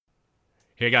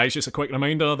Hey guys, just a quick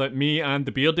reminder that me and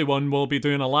the Beardy One will be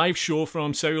doing a live show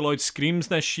from Celluloid Screams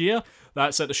this year.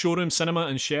 That's at the Showroom Cinema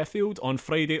in Sheffield on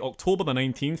Friday, October the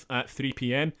 19th at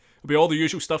 3pm. It'll be all the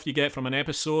usual stuff you get from an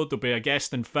episode. There'll be a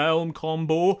guest in film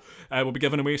combo. We'll be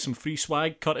giving away some free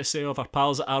swag courtesy of our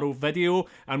pals at Arrow Video.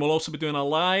 And we'll also be doing a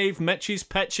live Mitch's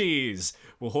Pitches.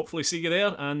 We'll hopefully see you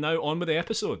there. And now on with the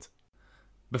episode.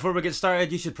 Before we get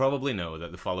started, you should probably know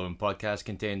that the following podcast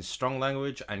contains strong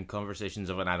language and conversations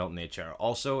of an adult nature.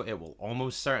 Also, it will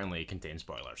almost certainly contain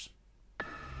spoilers.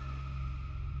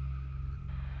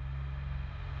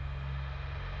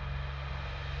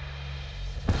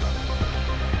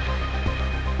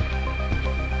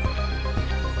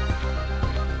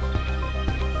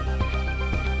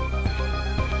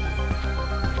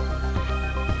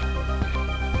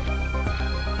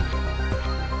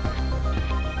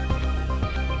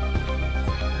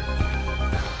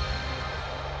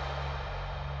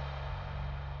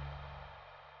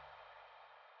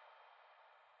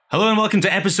 Hello and welcome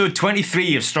to episode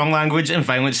 23 of Strong Language and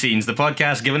Violent Scenes, the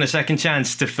podcast giving a second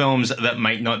chance to films that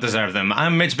might not deserve them.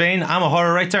 I'm Mitch Bain, I'm a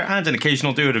horror writer and an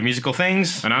occasional doer of musical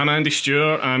things. And I'm Andy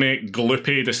Stewart, I make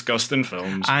gloopy, disgusting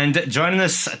films. And joining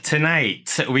us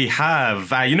tonight, we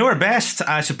have, you know her best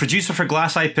as a producer for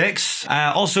Glass Eye Pix,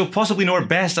 also possibly know her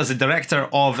best as a director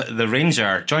of The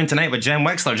Ranger. Joined tonight with Jen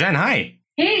Wexler. Jen, hi.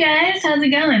 Hey guys, how's it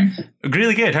going?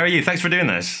 Really good. How are you? Thanks for doing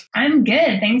this. I'm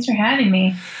good. Thanks for having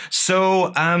me. So,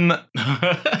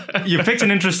 you picked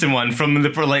an interesting one from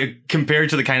the compared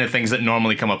to the kind of things that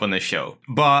normally come up on this show.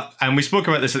 And we spoke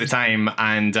about this at the time,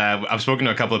 and I've spoken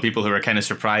to a couple of people who are kind of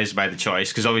surprised by the choice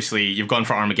because obviously you've gone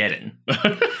for Armageddon.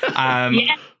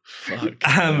 Yeah.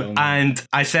 And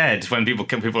I said, when people are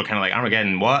kind of like,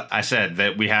 Armageddon, what? I said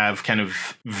that we have kind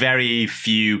of very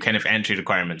few kind of entry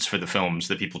requirements for the films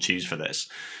that people choose for this.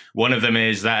 One of them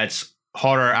is that it's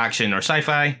horror, action, or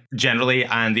sci-fi, generally,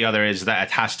 and the other is that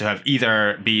it has to have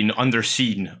either been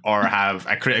underseen or have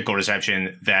a critical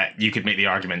reception that you could make the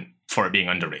argument for it being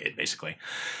underrated, basically.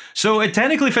 So it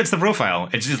technically fits the profile.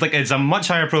 It's just like it's a much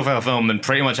higher profile film than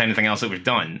pretty much anything else that we've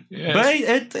done. Yes.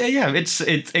 But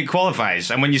it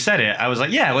qualifies. And when you said it, I was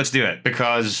like, yeah, let's do it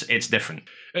because it's different.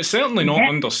 It's certainly not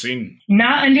underseen.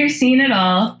 Not underseen at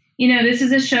all. You know, this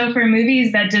is a show for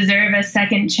movies that deserve a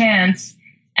second chance.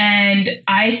 And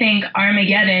I think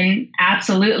Armageddon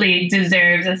absolutely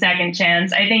deserves a second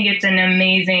chance. I think it's an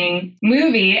amazing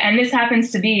movie, and this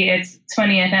happens to be its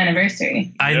 20th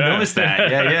anniversary. I noticed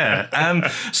that, yeah.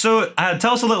 So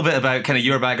tell us a little bit about kind of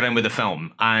your background with the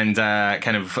film and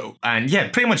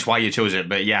pretty much why you chose it,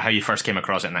 but yeah, how you first came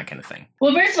across it and that kind of thing.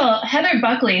 Well, first of all, Heather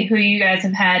Buckley, who you guys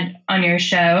have had on your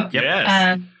show.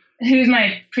 Yes. Who's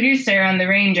my producer on The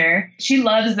Ranger, she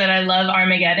loves that I love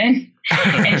Armageddon.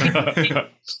 And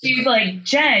she's like,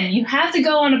 Jen, you have to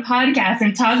go on a podcast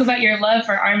and talk about your love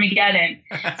for Armageddon.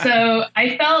 So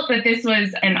I felt that this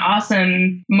was an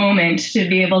awesome moment to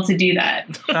be able to do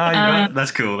that.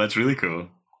 That's cool. That's really cool.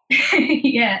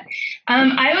 Yeah.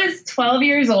 I was 12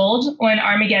 years old when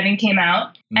Armageddon came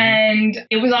out. Mm-hmm. And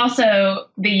it was also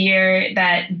the year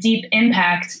that Deep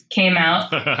Impact came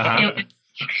out. It was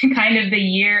kind of the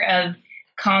year of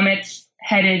comets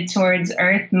headed towards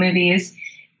Earth movies.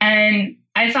 And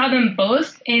I saw them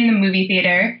both in the movie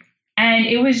theater. And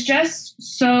it was just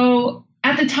so,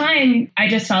 at the time, I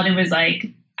just felt it was like,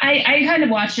 I kind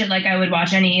of watched it like I would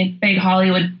watch any big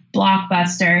Hollywood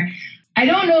blockbuster. I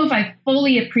don't know if I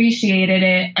fully appreciated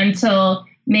it until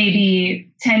maybe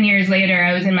 10 years later.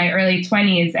 I was in my early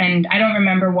 20s and I don't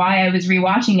remember why I was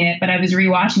rewatching it, but I was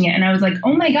rewatching it and I was like,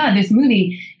 oh my God, this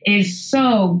movie is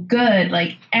so good.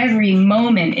 Like every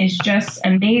moment is just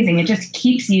amazing. It just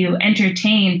keeps you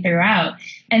entertained throughout.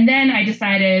 And then I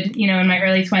decided, you know, in my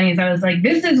early 20s, I was like,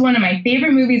 this is one of my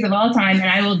favorite movies of all time and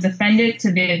I will defend it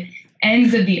to the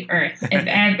ends of the earth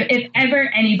if ever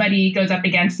anybody goes up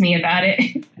against me about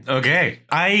it. Okay.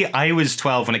 I was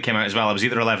 12 when it came out as well. I was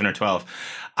either 11 or 12.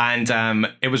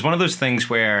 And it was one of those things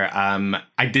where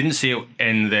I didn't see it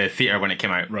in the theater when it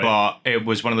came out, right. But it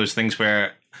was one of those things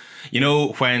where, you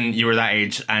know, when you were that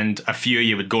age and a few of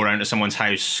you would go around to someone's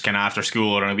house kind of after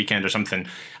school or on a weekend or something,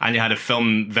 and you had a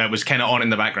film that was kind of on in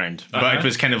the background, but it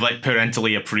was kind of like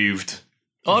parentally approved.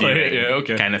 Oh, right, yeah,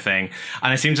 okay. Kind of thing.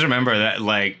 And I seem to remember that,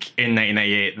 like, in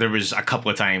 1998, there was a couple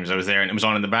of times I was there and it was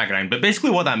on in the background. But basically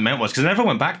what that meant was, because I never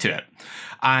went back to it,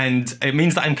 And it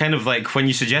means that I'm kind of like, when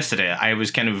you suggested it, I was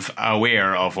kind of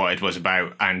aware of what it was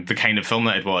about and the kind of film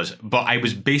that it was, but I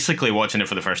was basically watching it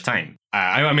for the first time.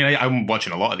 I'm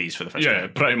watching a lot of these for the first time. Yeah,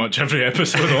 pretty much every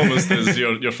episode almost is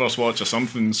your first watch of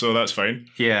something, so that's fine.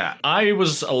 Yeah. I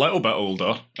was a little bit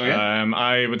older. Oh, yeah?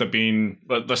 I would have been,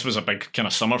 but this was a big kind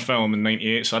of summer film in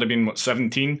 '98, so I'd have been,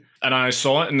 17? And I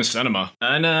saw it in the cinema.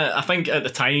 And I think at the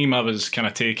time I was kind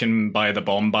of taken by the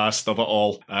bombast of it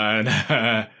all. And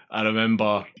I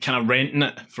remember kind of renting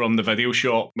it from the video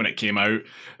shop when it came out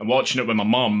and watching it with my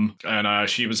mum, and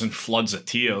she was in floods of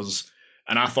tears.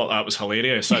 And I thought that was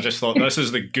hilarious. I just thought, this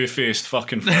is the goofiest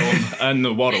fucking film in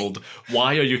the world.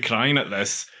 Why are you crying at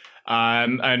this?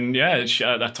 And yeah,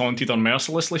 I taunted her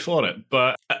mercilessly for it.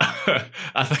 But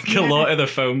I think a lot of the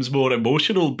film's more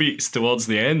emotional beats towards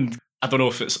the end. I don't know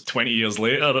if it's 20 years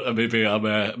later,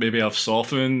 maybe I've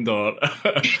softened, or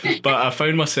but I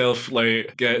found myself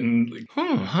like getting,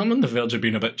 I'm on the verge of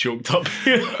being a bit choked up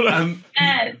here.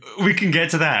 We can get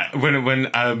to that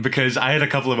when because I had a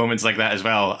couple of moments like that as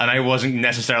well, and I wasn't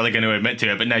necessarily going to admit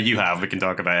to it, but now you have. We can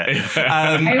talk about it.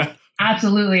 I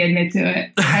absolutely admit to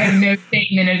it. I have no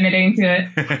shame in admitting to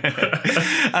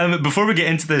it. Before we get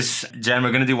into this, Jen,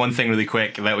 we're going to do one thing really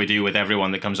quick that we do with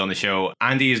everyone that comes on the show.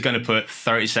 Andy is going to put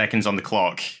 30 seconds on the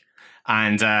clock,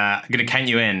 and I'm going to count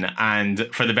you in. And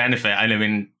for the benefit, I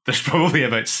mean, there's probably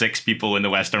about 6 people in the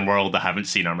Western world that haven't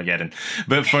seen Armageddon.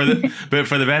 But for the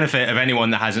benefit of anyone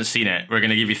that hasn't seen it, we're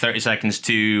going to give you 30 seconds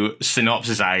to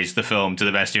synopsisize the film to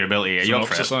the best of your ability. Are you up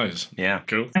for it? Synopsisize? Yeah.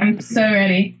 Cool. I'm so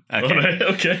ready. Okay. All right,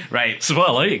 okay. Right. This is what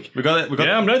I like. We got it.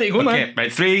 Yeah, I'm ready. Go, man.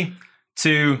 Right. 3,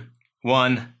 2,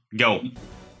 1, go.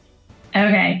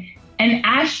 Okay. An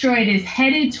asteroid is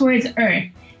headed towards Earth,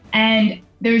 and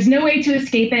there's no way to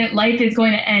escape it. Life is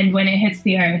going to end when it hits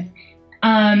the Earth.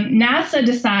 NASA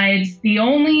decides the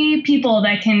only people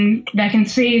that can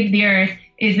save the Earth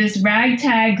is this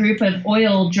ragtag group of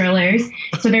oil drillers.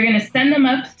 So they're going to send them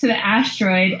up to the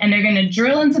asteroid, and they're going to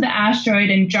drill into the asteroid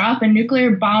and drop a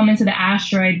nuclear bomb into the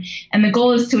asteroid. And the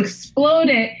goal is to explode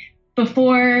it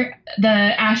before the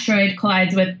asteroid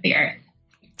collides with the Earth.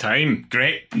 Time.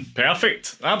 Great.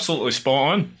 Perfect. Absolutely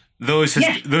spot on. Those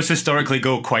historically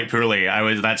go quite poorly.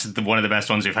 That's one of the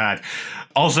best ones we've had.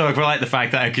 Also, I quite like the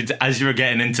fact that I could, as you were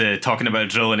getting into talking about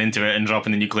drilling into it and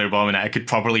dropping the nuclear bomb in it, I could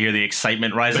probably hear the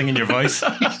excitement rising in your voice.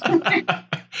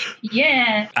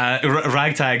 Yeah.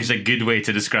 Ragtag is a good way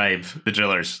to describe the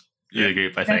drillers. The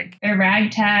group, I think. They're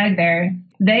ragtag.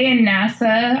 They and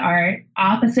NASA are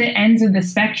opposite ends of the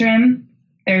spectrum.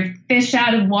 They're fish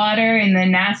out of water in the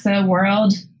NASA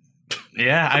world.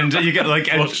 Yeah, and you get like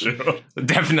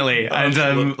definitely, and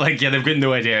they've got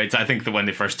no idea. I think that when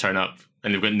they first turn up,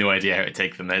 and they've got no idea how to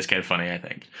take them. That's kind of funny, I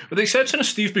think. With the exception of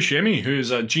Steve Buscemi, who's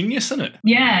a genius in it.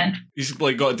 Yeah. He's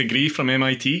like got a degree from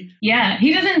MIT. Yeah,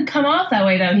 he doesn't come off that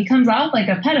way though. He comes off like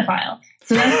a pedophile.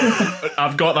 So that's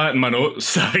I've got that in my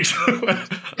notes.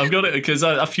 I've got it because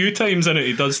a few times in it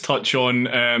he does touch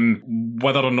on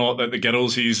whether or not that the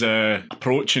girls he's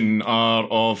approaching are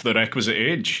of the requisite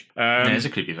age. It's a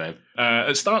creepy vibe.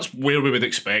 It starts where we would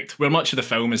expect, where much of the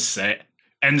film is set.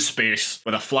 In space,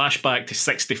 with a flashback to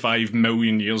 65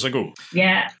 million years ago.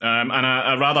 Yeah. And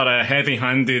a rather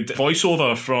heavy-handed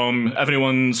voiceover from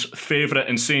everyone's favourite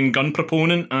insane gun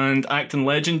proponent and acting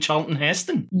legend, Charlton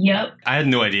Heston. Yep. I had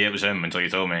no idea it was him until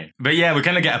you told me. But yeah, we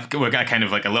got kind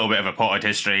of like a little bit of a potted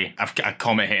history, a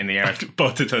comet hitting the Earth.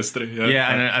 Potted history, yeah.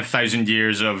 Yeah, and 1,000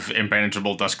 years of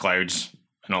impenetrable dust clouds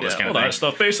and all this kind of thing. That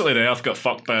stuff. Basically, the Earth got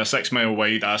fucked by a 6-mile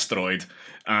wide asteroid.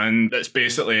 And it's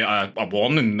basically a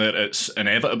warning that it's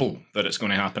inevitable that it's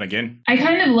going to happen again. I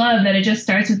kind of love that it just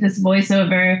starts with this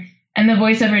voiceover, and the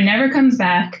voiceover never comes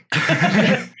back.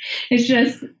 It's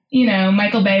just,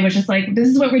 Michael Bay was just like, this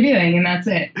is what we're doing, and that's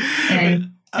it.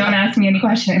 And don't ask me any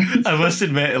questions. I must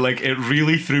admit, it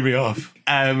really threw me off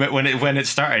when it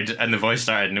started and the voice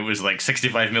started, and it was like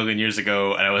 65 million years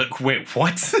ago, and I was like, wait,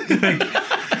 what?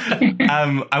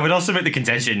 I would also make the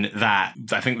contention that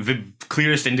I think the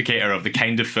clearest indicator of the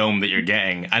kind of film that you're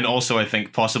getting, and also I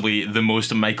think possibly the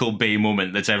most Michael Bay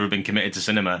moment that's ever been committed to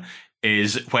cinema,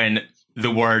 is when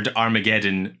the word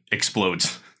Armageddon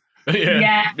explodes.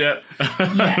 Yeah.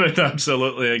 I would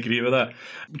absolutely agree with that.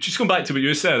 Just going back to what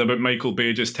you said about Michael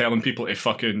Bay just telling people to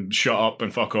fucking shut up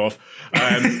and fuck off.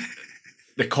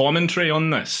 The commentary on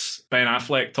this, Ben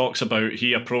Affleck talks about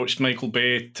he approached Michael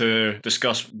Bay to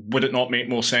discuss would it not make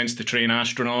more sense to train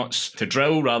astronauts to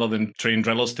drill rather than train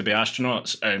drillers to be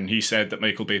astronauts, and he said that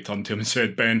Michael Bay turned to him and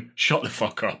said, Ben, shut the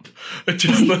fuck up.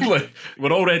 Just literally,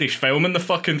 we're already filming the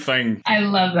fucking thing. I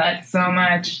love that so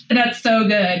much. That's so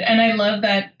good, and I love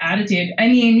that attitude. I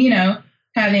mean,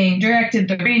 having directed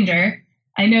The Ranger,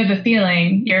 I know the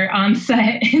feeling. You're on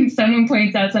set and someone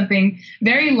points out something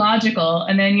very logical,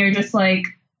 and then you're just like,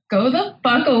 go the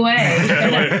fuck away.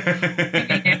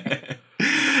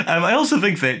 I also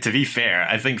think that, to be fair,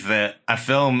 I think that a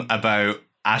film about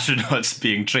astronauts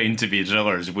being trained to be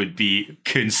drillers would be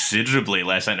considerably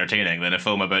less entertaining than a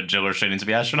film about drillers training to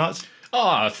be astronauts.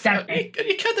 Oh,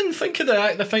 you kidding? Think of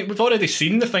the thing. We've already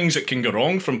seen the things that can go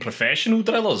wrong from professional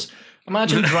drillers.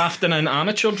 Imagine drafting in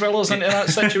amateur drillers into that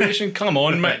situation. Come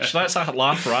on, Mitch. That's a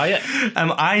laugh riot.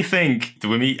 I think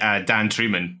we meet Dan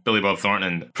Truman, Billy Bob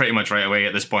Thornton, pretty much right away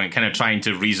at this point, kind of trying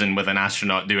to reason with an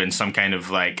astronaut doing some kind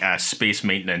of like space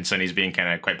maintenance, and he's being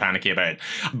kind of quite panicky about it.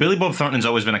 Billy Bob Thornton's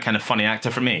always been a kind of funny actor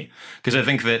for me, because I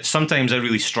think that sometimes I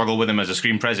really struggle with him as a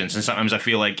screen presence, and sometimes I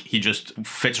feel like he just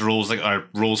fits roles, like our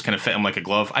roles kind of fit him like a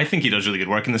glove. I think he does really good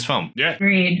work in this film. Yeah.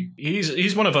 Agreed.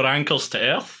 He's one of our anchors to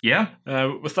Earth. Yeah.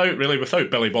 Without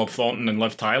Billy Bob Thornton and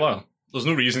Liv Tyler, there's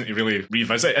no reason to really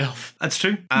revisit Earth. That's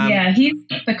true. Yeah, he's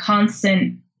the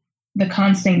constant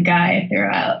guy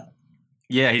throughout.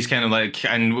 Yeah, he's kind of like,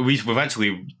 and we've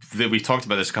talked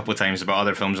about this a couple of times about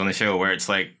other films on the show, where it's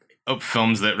like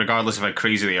films that, regardless of how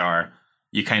crazy they are,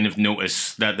 you kind of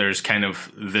notice that there's kind of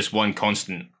this one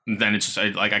constant. Then it's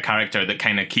just like a character that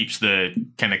kind of keeps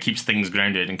things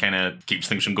grounded and kind of keeps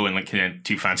things from going like kind of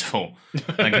too fanciful,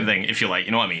 that kind of thing. If you like,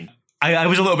 you know what I mean. I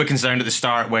was a little bit concerned at the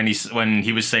start when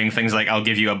he was saying things like, "I'll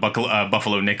give you a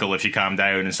buffalo nickel if you calm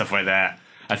down" and stuff like that.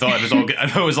 I thought it was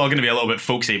all going to be a little bit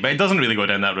folksy, but it doesn't really go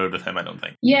down that road with him, I don't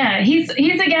think. Yeah, he's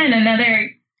again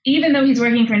another. Even though he's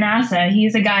working for NASA,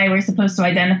 he's a guy we're supposed to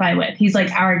identify with. He's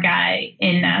like our guy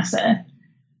in NASA.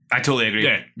 I totally agree.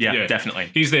 Yeah, definitely.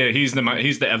 He's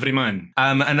the everyman.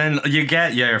 And then you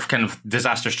get your kind of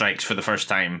disaster strikes for the first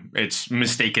time. It's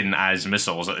mistaken as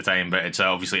missiles at the time, but it's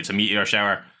obviously it's a meteor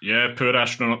shower. Yeah, poor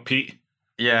astronaut Pete.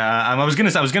 Yeah, I was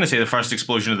gonna say the first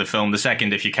explosion of the film, the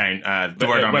second if you count the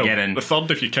word Armageddon, the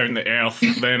third if you count the Earth,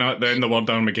 then the word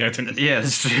Armageddon. Yeah,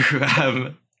 that's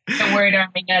true. The word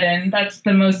Armageddon. That's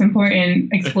the most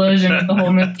important explosion of the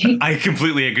whole movie. I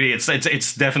completely agree.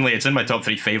 It's definitely in my top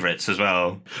 3 favorites as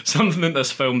well. Something that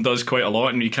this film does quite a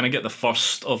lot, and you kind of get the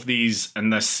first of these in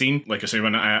this scene. Like I say,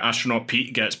 when astronaut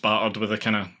Pete gets battered with a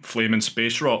kind of flaming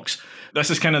space rocks. This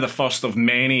is kind of the first of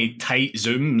many tight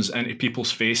zooms into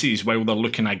people's faces while they're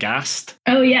looking aghast.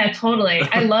 Oh yeah, totally.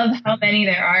 I love how many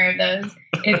there are of those.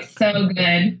 It's so good.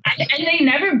 And they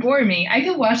never bore me. I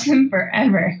could watch them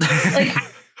forever. Like,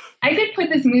 I could put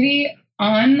this movie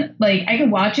on, like, I could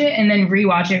watch it and then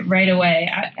rewatch it right away.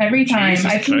 Every time.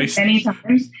 I've seen it many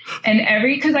times. And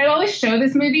because I always show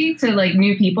this movie to, like,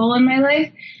 new people in my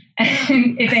life,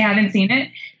 and if they haven't seen it.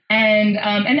 And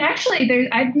actually,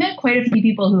 I've met quite a few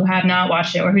people who have not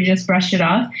watched it or who just brushed it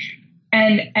off.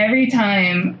 And every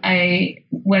time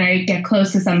when I get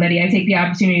close to somebody, I take the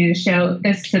opportunity to show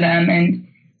this to them. And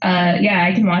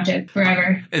I can watch it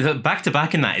forever. Back to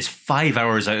back in that is 5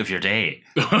 hours out of your day.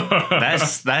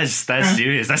 That's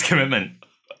serious. That's commitment.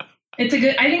 It's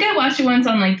I think I watched it once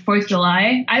on like 4th of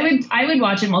July. I would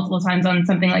watch it multiple times on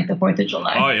something like the 4th of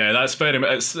July. Oh yeah,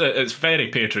 it's very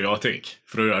patriotic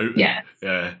throughout. Yeah.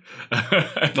 Yeah.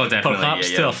 Well, definitely. Perhaps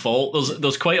to a fault.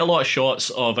 There's quite a lot of shots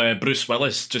of Bruce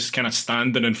Willis just kind of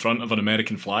standing in front of an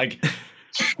American flag.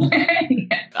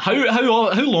 Yeah. How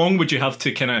long would you have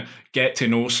to kind of get to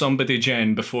know somebody,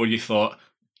 Jen, before you thought,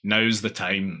 now's the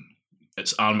time,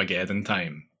 it's Armageddon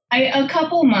time? A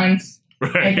couple months.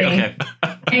 Right, I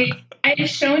think. I've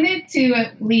shown it to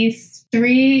at least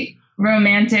 3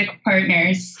 romantic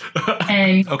partners,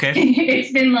 and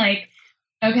it's been like,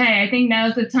 okay, I think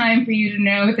now's the time for you to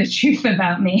know the truth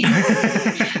about me.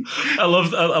 I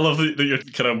love that you're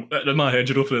kind of in my head.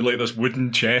 You're opening like this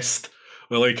wooden chest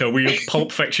with like a weird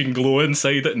Pulp Fiction glow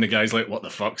inside it, and the guy's like, "What the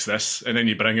fuck's this?" And then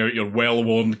you bring out your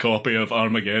well-worn copy of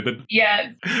Armageddon.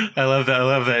 Yeah, I love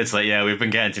that. It's like, yeah, we've been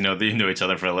getting to know each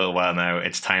other for a little while now.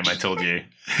 It's time I told you.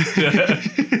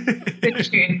 The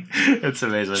truth. It's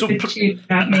amazing. So the truth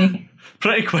about me.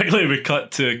 Pretty quickly, we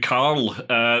cut to Carl,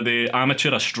 the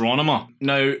amateur astronomer.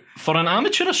 Now, for an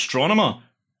amateur astronomer,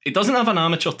 he doesn't have an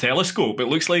amateur telescope. It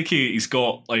looks like he's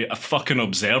got like a fucking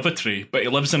observatory, but he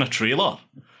lives in a trailer.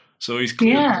 So he's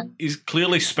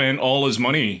clearly spent all his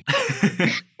money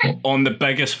on the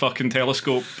biggest fucking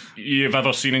telescope you've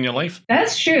ever seen in your life.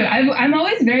 That's true. I'm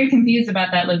always very confused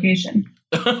about that location.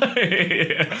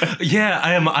 Yeah,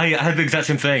 I am. I had the exact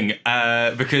same thing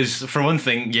because for one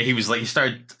thing, he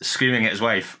started screaming at his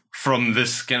wife from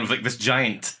this kind of like this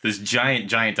giant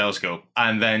telescope,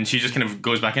 and then she just kind of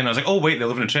goes back in. I was like, oh wait, they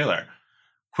live in a trailer.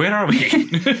 Where are we?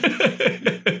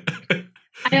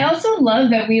 I also love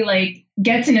that we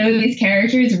get to know these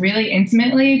characters really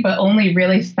intimately, but only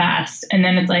really fast. And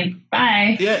then it's like,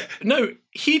 bye. Yeah. Now,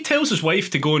 he tells his wife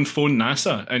to go and phone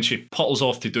NASA, and she puttles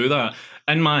off to do that.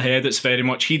 In my head, it's very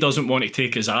much he doesn't want to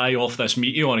take his eye off this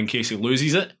meteor in case he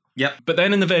loses it. Yep. But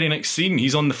then in the very next scene,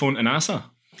 he's on the phone to NASA.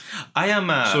 I am.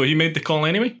 So he made the call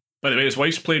anyway. By the way, his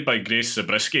wife's played by Grace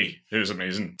Zabriskie, who's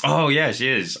amazing. Oh yeah, she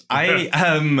is.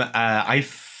 I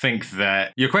think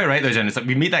that you're quite right there, Jen. It's like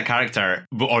we meet that character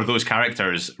or those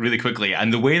characters really quickly,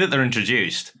 and the way that they're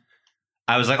introduced,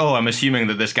 I was like, oh, I'm assuming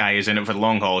that this guy is in it for the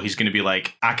long haul. He's going to be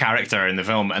like a character in the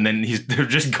film, and then they're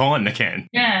just gone again.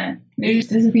 Yeah, they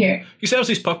just disappear. He serves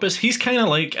his purpose. He's kind of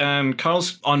like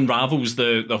Carl's unravels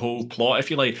the whole plot,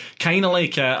 if you like, kind of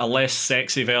like a less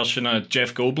sexy version of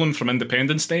Jeff Goldblum from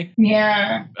Independence Day.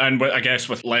 Yeah, and I guess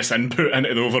with less input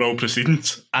into the overall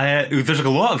proceedings. There's like a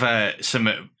lot of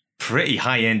some pretty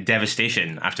high-end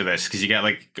devastation after this, because you get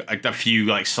like a few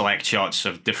like select shots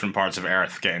of different parts of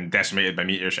Earth getting decimated by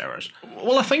meteor showers.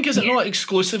 Well, I think, is it not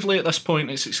exclusively at this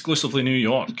point, it's exclusively New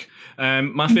York.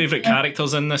 My favourite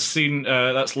characters in this scene,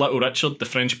 that's Little Richard, the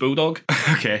French bulldog.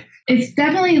 Okay. It's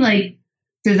definitely like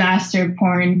disaster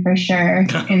porn for sure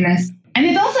in this. And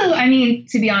it's also, I mean,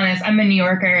 to be honest, I'm a New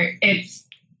Yorker. It's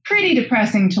pretty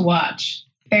depressing to watch.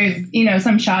 There's,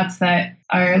 some shots that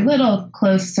are a little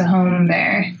close to home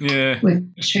there. Yeah.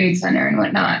 With Trade Center and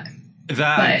whatnot.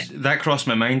 That crossed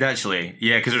my mind, actually.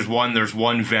 Yeah, because there's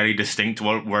one very distinct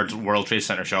World Trade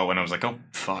Center shot when I was like, oh,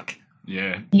 fuck.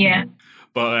 Yeah. Yeah.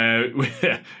 But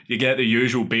you get the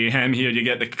usual mayhem here. You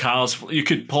get the cars. You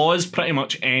could pause pretty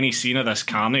much any scene of this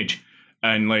carnage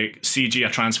and like CG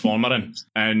a transformer in.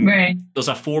 And right. There's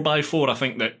a 4x4, I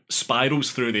think, that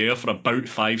spirals through the air for about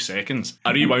 5 seconds.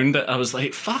 I rewound it. I was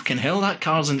like, fucking hell, that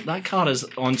car is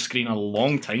on screen a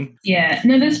long time. Yeah.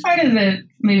 No, this part of the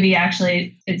movie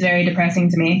actually is very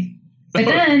depressing to me. But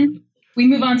then we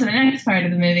move on to the next part of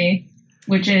the movie,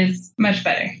 which is much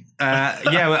better.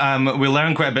 We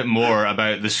learn quite a bit more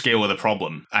about the scale of the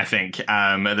problem, I think,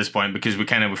 at this point, because we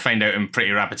find out in pretty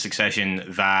rapid succession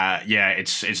that,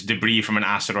 it's debris from an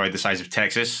asteroid the size of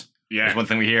Texas. Yeah. Is one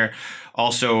thing we hear.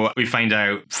 Also, we find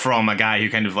out from a guy who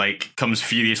kind of like comes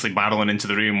furiously barreling into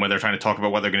the room where they're trying to talk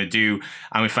about what they're going to do.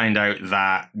 And we find out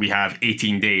that we have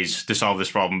 18 days to solve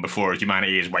this problem before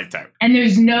humanity is wiped out. And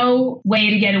there's no way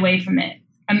to get away from it.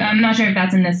 I'm not sure if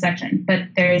that's in this section, but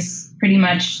there's pretty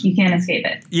much, you can't escape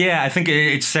it. Yeah, I think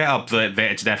it's set up that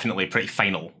it's definitely pretty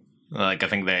final. Like, I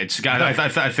think that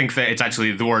I think that it's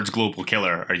actually the words global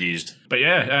killer are used. But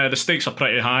the stakes are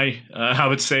pretty high. I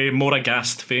would say more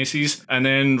aghast faces. And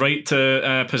then right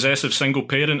to possessive single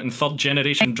parent and third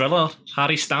generation driller,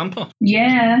 Harry Stamper.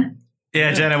 Yeah.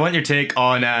 Yeah, Jen, I want your take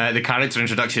on the character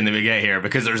introduction that we get here,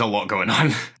 because there's a lot going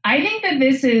on. I think that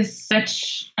this is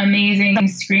such amazing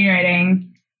screenwriting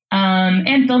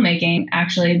and filmmaking,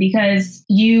 actually, because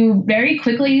you very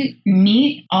quickly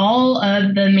meet all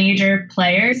of the major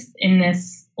players in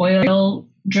this oil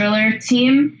driller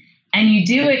team, and you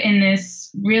do it in this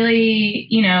really,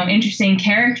 interesting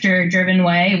character-driven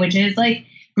way, which is like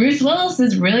Bruce Willis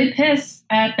is really pissed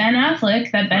at Ben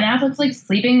Affleck that Ben Affleck's like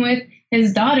sleeping with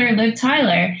his daughter, Liv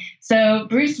Tyler. So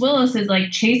Bruce Willis is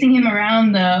like chasing him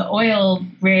around the oil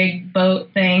rig boat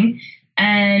thing.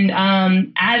 And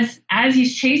as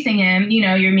he's chasing him,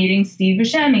 you're meeting Steve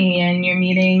Buscemi and you're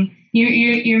meeting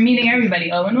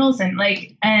everybody, Owen Wilson,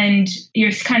 and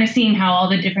you're kind of seeing how all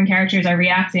the different characters are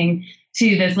reacting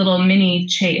to this little mini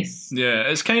chase. Yeah,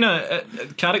 it's kind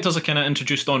of characters are kind of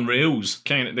introduced on rails.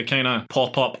 They kind of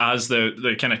pop up as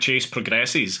the kind of chase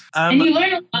progresses. And you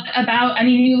learn a lot about.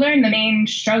 You learn the main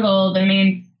struggle, the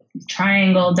main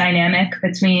triangle dynamic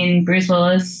between Bruce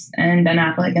Willis and Ben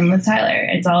Affleck and Liv Tyler.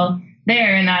 It's all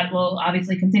there, and that will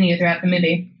obviously continue throughout the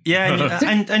movie. Yeah,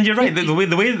 and you're right.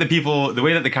 The way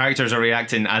that the characters are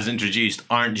reacting as introduced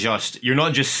you're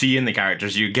not just seeing the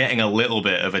characters, you're getting a little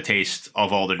bit of a taste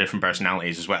of all their different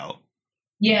personalities as well.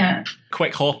 Yeah.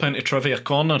 Quick hop into trivia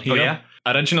corner here. Oh, yeah?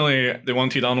 Originally, they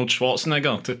wanted Arnold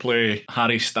Schwarzenegger to play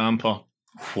Harry Stamper.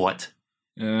 What?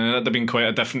 That'd have been quite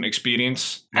a different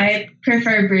experience. I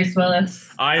prefer Bruce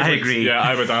Willis. I agree. Yeah,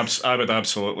 I would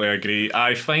absolutely agree.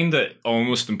 I find it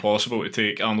almost impossible to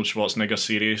take Arnold Schwarzenegger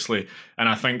seriously, and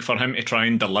I think for him to try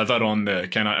and deliver on the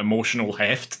kind of emotional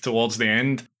heft towards the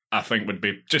end, I think would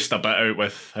be just a bit out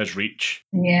with his reach.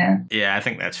 Yeah. Yeah, I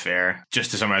think that's fair.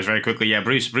 Just to summarize very quickly,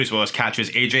 Bruce Willis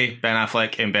catches AJ, Ben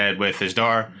Affleck, in bed with his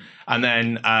daughter. And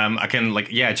then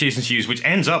chase ensues, which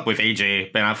ends up with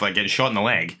AJ, Ben Affleck, getting shot in the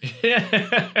leg.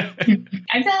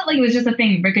 I felt like it was just a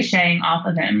thing ricocheting off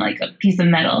of him, like a piece of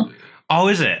metal. Oh,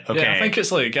 is it? Okay. Yeah, I think it's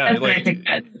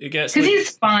because he gets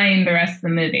he's fine the rest of the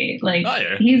movie.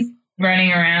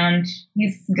 running around.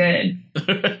 He's good.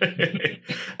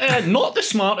 Not the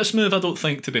smartest move, I don't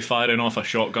think, to be firing off a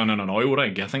shotgun in an oil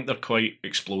rig. I think they're quite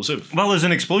explosive. Well, there's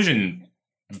an explosion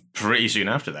pretty soon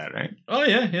after that, right? Oh,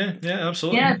 yeah,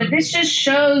 absolutely. Yeah, but this just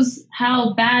shows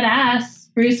how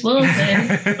badass Bruce Willis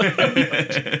is.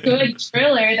 Good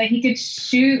driller that he could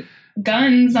shoot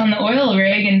guns on the oil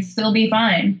rig and still be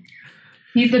fine.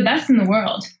 He's the best in the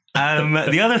world.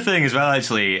 The other thing as well,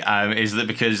 actually, is that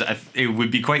because it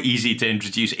would be quite easy to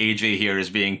introduce AJ here as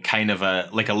being kind of a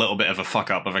little bit of a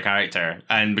fuck up of a character,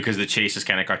 and because the chase is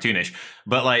kind of cartoonish,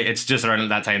 but like it's just around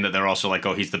that time that they're also like,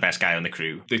 oh, he's the best guy on the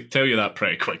crew. They tell you that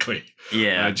pretty quickly.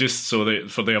 Yeah. Just so that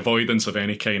for the avoidance of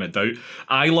any kind of doubt.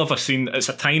 I love a scene. It's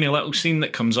a tiny little scene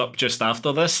that comes up just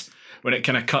after this, when it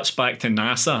kind of cuts back to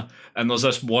NASA, and there's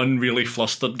this one really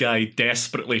flustered guy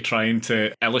desperately trying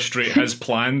to illustrate his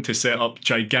plan to set up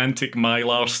gigantic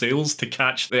mylar sails to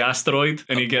catch the asteroid,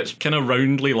 and he gets kind of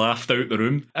roundly laughed out the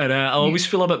room. And I always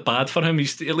feel a bit bad for him.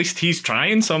 At least he's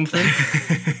trying something.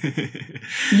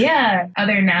 Yeah,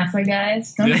 other NASA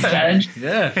guys. Don't judge.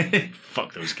 Yeah.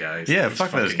 Fuck those guys. Yeah,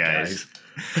 fuck those guys.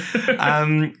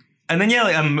 And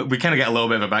then, we kind of get a little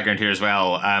bit of a background here as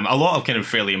well. A lot of kind of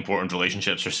fairly important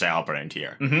relationships are set up around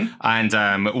here. Mm-hmm.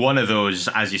 And one of those,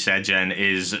 as you said, Jen,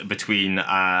 is between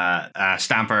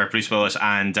Stamper, Bruce Willis,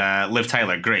 and Liv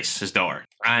Tyler, Grace, his daughter.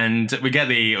 And we get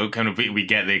the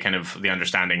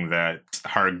understanding that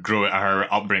her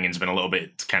upbringing's been a little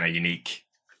bit kind of unique,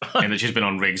 and that she's been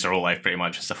on rigs her whole life pretty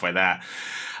much and stuff like that.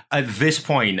 At this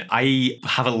point, I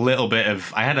had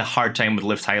a hard time with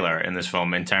Liv Tyler in this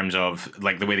film in terms of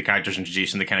like the way the character's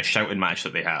introduced and the kind of shouting match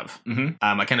that they have. Mm-hmm.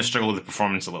 I kind of struggle with the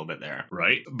performance a little bit there.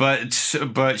 Right. But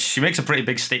she makes a pretty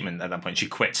big statement at that point. She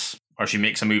quits. Or she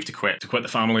makes a move to quit. To quit the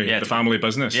family, family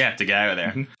business. Yeah, to get out of there.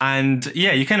 Mm-hmm. And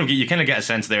yeah, you kind of get a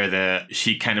sense there that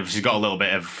she's got a little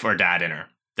bit of her dad in her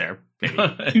there. Maybe.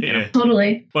 Yeah.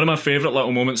 Totally. One of my favourite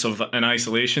little moments of in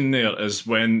isolation there is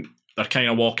when they're kind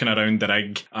of walking around the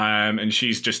rig, and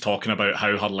she's just talking about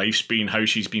how her life's been, how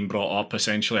she's been brought up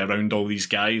essentially around all these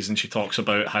guys, and she talks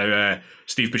about how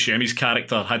Steve Buscemi's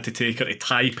character had to take her to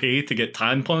Taipei to get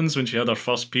tampons when she had her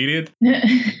first period.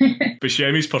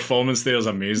 Buscemi's performance there is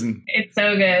amazing. It's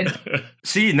so good.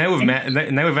 See, now we've met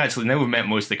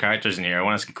most of the characters in here. I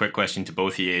want to ask a quick question to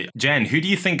both of you. Jen, who do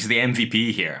you think is the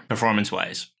MVP here,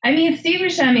 performance-wise? I mean, Steve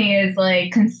Buscemi is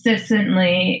like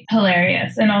consistently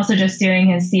hilarious, and also just doing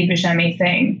his Steve Buscemi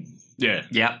thing. Yeah.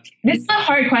 This is a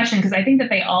hard question because I think that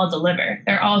they all deliver.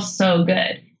 They're all so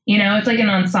good. You know, it's like an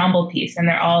ensemble piece, and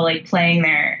they're all like playing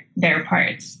their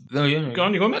parts. No, yeah. Go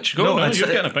on, you go, Mitch. Go on, you've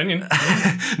got an opinion.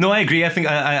 No, I agree. I think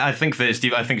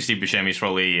Steve Buscemi's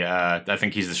probably. I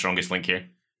think he's the strongest link here.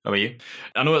 How about you?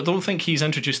 I don't think he's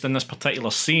introduced in this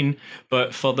particular scene,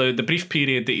 but for the brief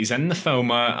period that he's in the film,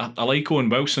 I like Owen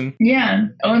Wilson. Yeah,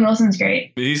 Owen Wilson's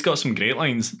great. He's got some great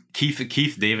lines.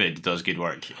 Keith David does good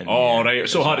work. Right.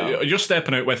 So you're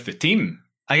stepping out with the team.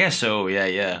 I guess so. Yeah.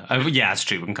 Yeah, that's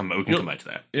true. We can come back to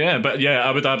that. Yeah, but yeah,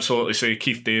 I would absolutely say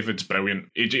Keith David's brilliant.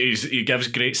 He gives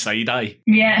great side eye.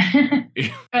 Yeah.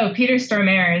 Oh, Peter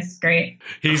Stormare is great.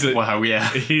 Wow. Yeah.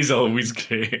 He's always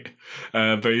great,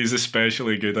 but he's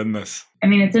especially good in this. I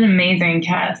mean, it's an amazing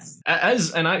cast. It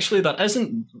is, and actually there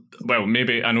isn't. Well,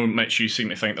 maybe I know, Mitch, you seem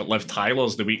to think that Liv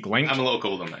Tyler's the weak link. I'm a little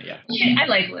cold on that. Yeah. I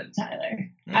like Liv Tyler.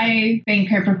 Yeah. I think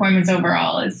her performance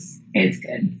overall is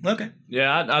good. Okay.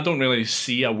 Yeah, I don't really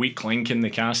see a weak link in the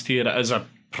cast here. It is a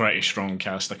pretty strong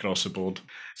cast across the board.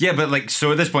 Yeah, but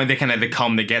so at this point they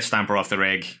get Stamper off the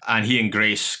rig, and he and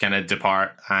Grace kind of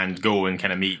depart and go and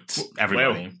kind of meet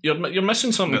everybody. Well, you're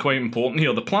missing something quite important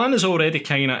here. The plan is already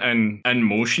kind of in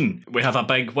motion. We have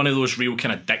one of those real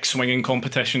kind of dick swinging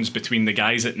competitions between the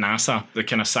guys at NASA, the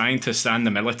kind of scientists and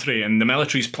the military, and the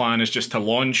military's plan is just to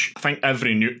launch, I think,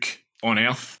 every nuke on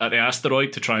Earth at the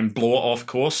asteroid to try and blow it off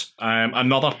course.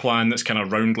 Another plan that's kind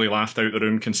of roundly laughed out the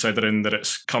room, considering that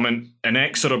it's coming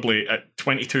inexorably at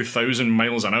 22,000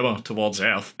 miles an hour towards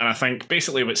Earth. And I think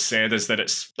basically what's said is that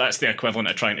that's the equivalent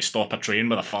of trying to stop a train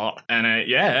with a fart. And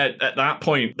at that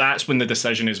point, that's when the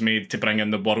decision is made to bring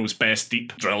in the world's best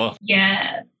deep driller.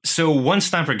 Yeah. So once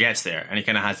Stamper gets there, and he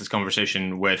kind of has this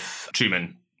conversation with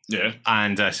Truman, yeah,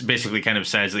 and basically kind of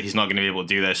says that he's not going to be able to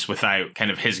do this without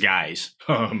kind of his guys.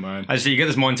 Oh, man. And so you get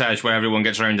this montage where everyone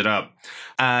gets rounded up.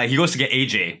 He goes to get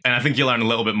AJ, and I think you learn a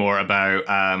little bit more about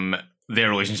their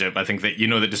relationship. I think that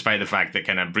that despite the fact that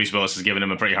kind of Bruce Willis has given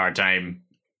him a pretty hard time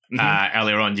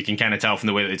earlier on, you can kind of tell from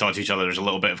the way that they talk to each other, there's a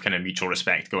little bit of kind of mutual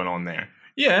respect going on there.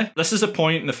 Yeah, this is the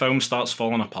point the film starts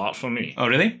falling apart for me. Oh,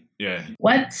 really? Yeah.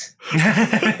 What?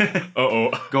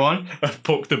 Uh-oh. Go on. I've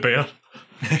poked the bear.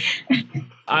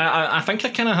 I think I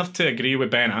kind of have to agree with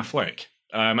Ben Affleck.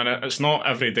 And it's not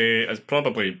every day. It's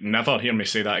probably never hear me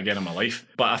say that again in my life.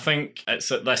 But I think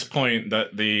it's at this point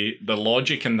that the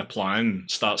logic in the plan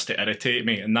starts to irritate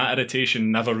me, and that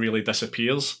irritation never really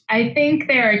disappears. I think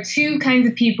there are two kinds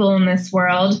of people in this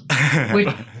world, which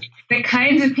the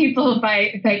kinds of people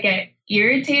that get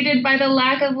irritated by the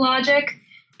lack of logic,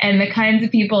 and the kinds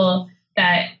of people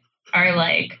that are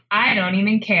like, I don't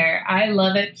even care. I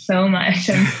love it so much.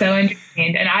 I'm so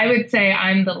entertained. And I would say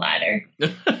I'm the latter.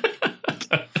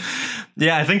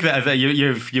 Yeah, I think that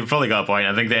you've probably got a point.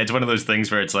 I think that it's one of those things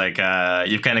where it's like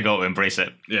you've kind of got to embrace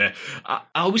it. Yeah, I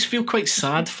always feel quite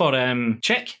sad for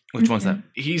Chick. Which one's that?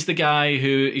 He's the guy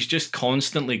who is just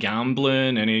constantly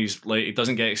gambling, and he's like, he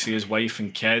doesn't get to see his wife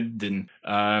and kid, and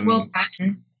Will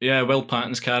Patton. Yeah, Will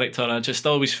Patton's character. I just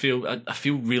always feel I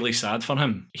feel really sad for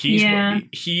him. He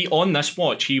on this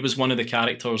watch, he was one of the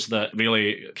characters that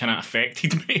really kind of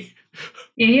affected me.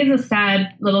 Yeah, he has a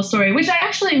sad little story, which I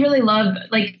actually really love.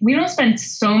 Like, we don't spend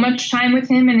so much time with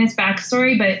him and his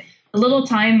backstory, but the little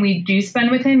time we do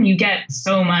spend with him, you get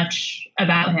so much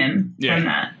about him from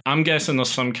that. I'm guessing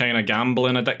there's some kind of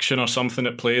gambling addiction or something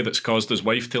at play that's caused his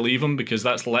wife to leave him, because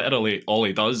that's literally all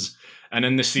he does. And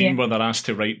in the scene where they're asked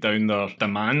to write down their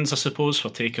demands, I suppose, for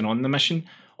taking on the mission,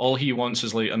 all he wants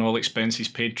is like an all expenses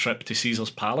paid trip to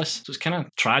Caesar's Palace. So it's kind of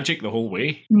tragic the whole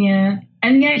way. Yeah.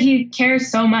 And yet he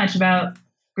cares so much about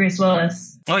Bruce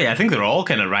Willis. Oh yeah, I think they're all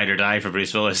kind of ride or die for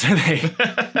Bruce Willis, aren't they?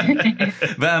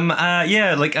 But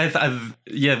yeah, like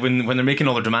when they're making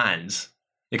all their demands,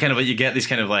 you get these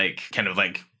kind of like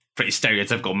pretty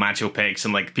stereotypical macho pics,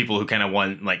 and like people who kind of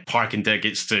want like parking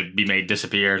tickets to be made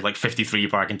disappear, like 53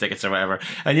 parking tickets or whatever.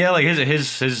 And yeah, like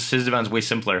his demand's way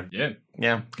simpler. Yeah,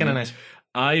 it's kind of nice.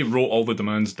 I wrote all the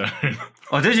demands down.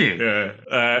 Oh, did you?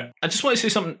 Yeah. I just want to say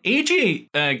something.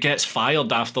 AJ gets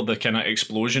fired after the kind of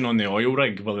explosion on the oil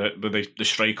rig with the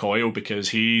strike oil, because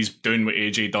he's doing what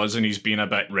AJ does, and he's being a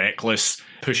bit reckless,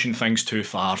 pushing things too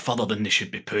far, further than they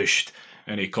should be pushed,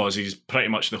 and he causes pretty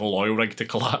much the whole oil rig to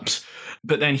collapse.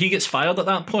 But then he gets fired at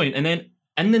that point, and then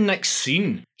in the next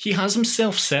scene, he has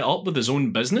himself set up with his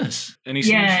own business, and it's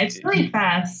really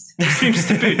fast.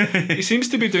 He seems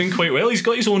to be doing quite well. He's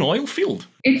got his own oil field.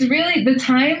 It's really, the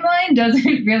timeline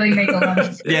doesn't really make a lot of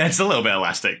sense. Yeah, it's a little bit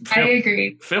elastic. I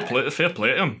agree. Fair play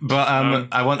to him. But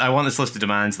I want this list of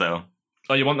demands though.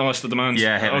 Oh, you want the list of demands?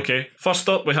 Yeah, hit me. Okay. First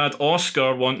up, we had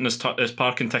Oscar wanting his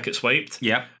parking ticket swiped.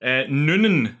 Yeah.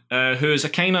 Noonan, who is a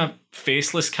kind of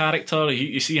faceless character.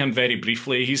 You see him very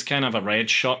briefly. He's kind of a red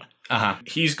shirt. Uh-huh.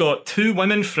 He's got 2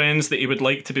 women friends that he would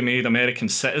like to be made American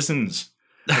citizens.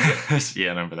 Yeah, I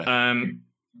remember that.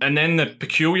 And then the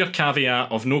peculiar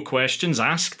caveat of no questions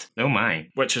asked. Oh my.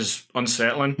 Which is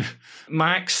unsettling.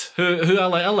 Max, who I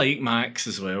like Max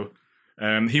as well.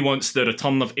 He wants the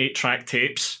return of 8-track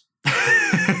tapes.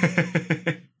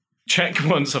 Chick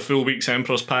wants a full week's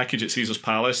Emperor's package at Caesar's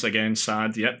Palace. Again,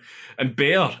 sad, yep. And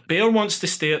Bear wants to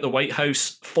stay at the White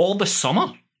House for the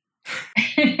summer.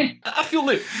 I feel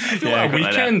like a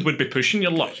weekend would be pushing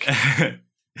your luck.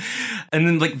 And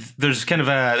then like there's like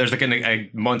a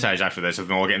montage after this of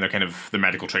them all getting their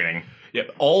medical training.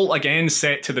 Yep, all again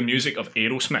set to the music of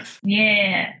Aerosmith.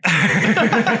 Yeah.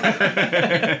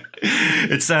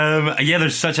 It's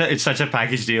it's such a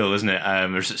package deal, isn't it?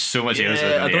 There's so much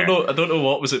Aerosmith. I don't know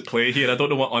what was at play here. I don't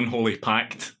know what Unholy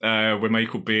Pact with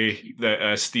Michael Bay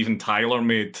that Steven Tyler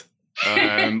made. You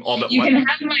can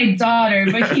have my daughter,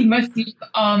 but he must use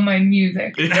all my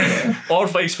music. Or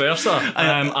vice versa.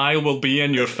 I will be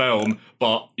in your film,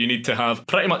 but you need to have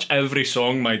pretty much every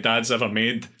song my dad's ever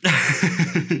made.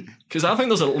 Because I think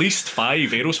there's at least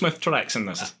 5 Aerosmith tracks in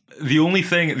this. The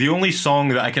only song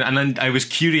that I can, and then I was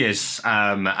curious,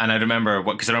 and I remember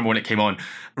because I remember when it came on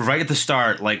right at the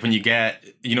start, like when you get,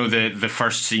 the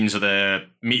first scenes of the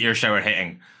meteor shower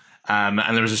hitting. And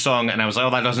there was a song, and I was like,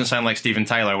 oh, that doesn't sound like Steven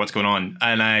Tyler, what's going on?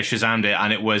 And I Shazammed it,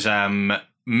 and it was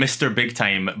Mr. Big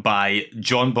Time by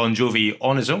John Bon Jovi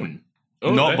on his own.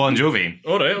 Oh, Not right. Bon Jovi.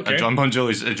 Oh, right, okay. John Bon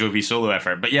Jovi's solo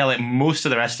effort. But yeah, like most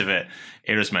of the rest of it,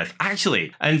 Aerosmith.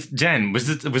 Actually, and Jen, was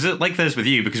it like this with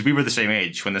you? Because we were the same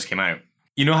age when this came out.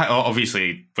 You know how,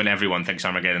 obviously, when everyone thinks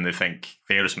Armageddon, they think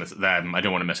the Aerosmith, I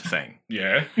Don't Want to Miss a Thing.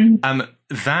 Yeah.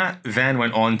 That then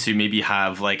went on to maybe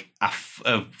have, like,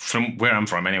 from where I'm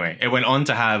from anyway, it went on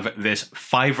to have this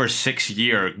 5 or 6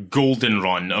 year golden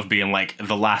run of being, like,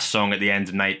 the last song at the end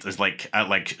of night is, like, at,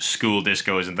 like, school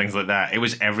discos and things like that. It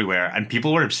was everywhere, and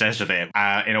people were obsessed with it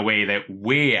in a way that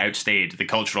way outstayed the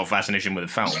cultural fascination with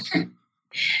the film.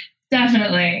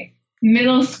 Definitely.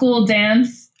 Middle school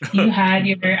dance. You had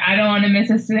your I Don't Want to Miss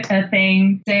a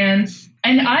Thing dance.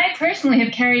 And I personally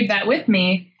have carried that with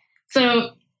me.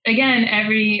 So, again,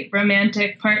 every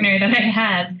romantic partner that I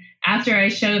had after I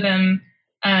show them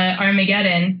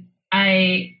Armageddon,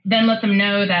 I then let them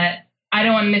know that I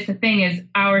Don't Want to Miss a Thing is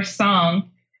our song.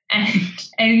 And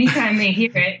anytime they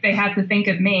hear it, they have to think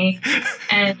of me.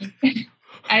 And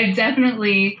I've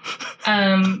definitely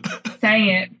sang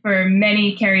it for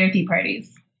many karaoke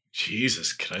parties.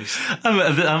 Jesus Christ.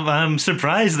 I'm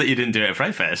surprised that you didn't do it at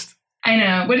Fright Fest. I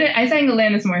know. I sang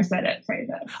Alanis Morissette at Fright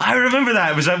Fest. I remember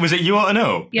that. Was it You Ought to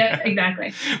Know? Yeah,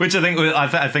 exactly. Which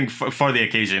I think for the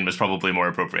occasion was probably more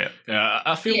appropriate. Yeah,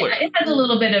 I feel like it has a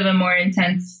little bit of a more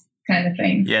intense kind of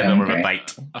thing. Yeah, no more of a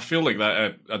bite. I feel like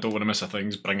that. I Don't Want to Miss a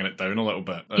Thing's bringing it down a little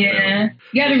bit. Yeah,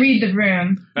 you got to read the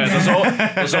room.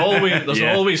 There's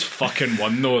always fucking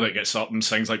one though that gets up and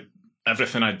sings like,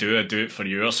 everything I do it for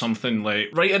you or something. Like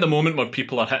right at the moment where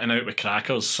people are hitting out with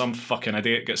crackers, some fucking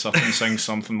idiot gets up and sings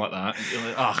something like that. You're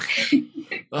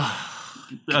like, ugh.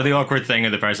 The awkward thing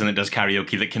of the person that does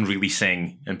karaoke that can really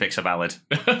sing and picks a ballad.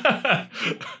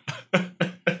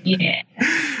 Yeah.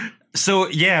 So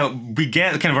yeah, we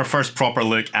get kind of our first proper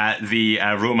look at the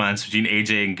romance between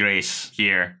AJ and Grace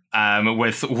here.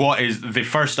 With what is the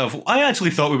first of... I actually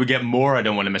thought we would get more I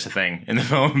Don't Want to Miss a Thing in the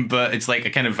film, but it's like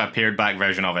a kind of a pared back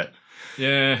version of it.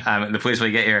 Yeah. The place where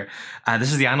you get here.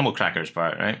 This is the animal crackers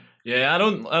part, right? Yeah, I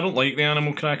don't like the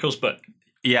animal crackers, but...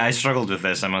 Yeah, I struggled with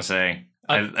this, I must say.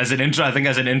 As an intro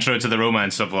to the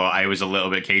romance subplot, I was a little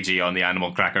bit cagey on the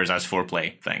animal crackers as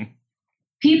foreplay thing.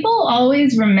 People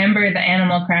always remember the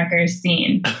animal crackers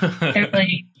scene. They're like,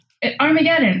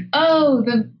 Armageddon. Oh,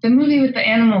 the movie with the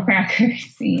animal crackers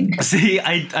scene. See,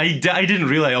 I didn't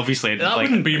realize, obviously. That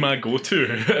wouldn't be my go-to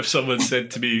if someone said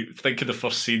to me, think of the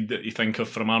first scene that you think of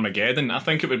from Armageddon. I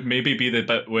think it would maybe be the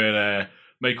bit where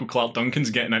Michael Clarke Duncan's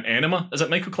getting an enema. Is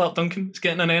it Michael Clarke Duncan is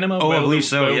getting an enema? Oh, I believe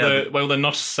so, yeah. While the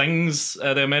nurse sings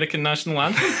the American national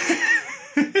anthem.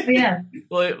 Yeah.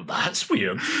 Like, that's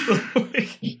weird.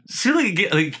 So like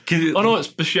oh no, it's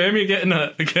Buscemi getting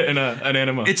an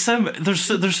enema. It's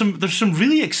there's some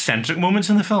really eccentric moments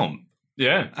in the film.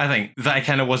 Yeah. I think that I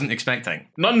kind of wasn't expecting.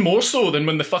 None more so than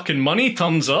when the fucking money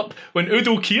turns up, when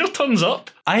Udo Kier turns up.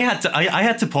 I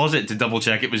had to pause it to double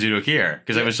check it was Udo Kier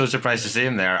because I was so surprised to see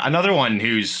him there. Another one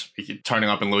who's turning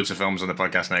up in loads of films on the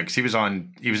podcast now because he was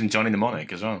in Johnny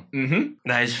Mnemonic as well. Mm-hmm.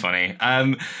 That is funny.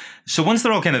 So once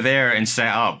they're all kind of there and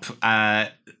set up,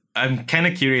 I'm kind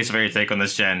of curious about your take on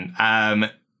this, Jen.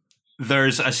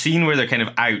 There's a scene where they're kind of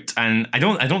out, and I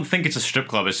don't think it's a strip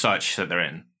club as such that they're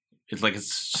in.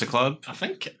 It's a club? I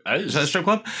think it is. Is that a strip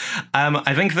club?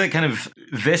 I think that kind of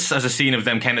this as a scene of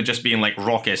them kind of just being like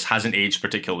raucous hasn't aged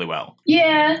particularly well.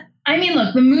 Yeah. I mean,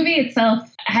 look, the movie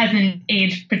itself hasn't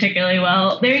aged particularly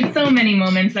well. There's so many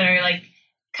moments that are like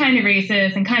kind of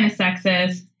racist and kind of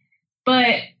sexist,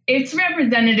 but it's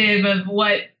representative of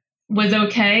what was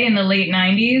okay in the late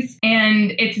 90s.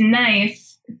 And it's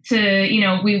nice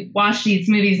to, we watch these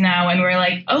movies now and we're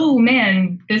like, oh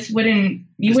man,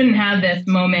 you wouldn't have this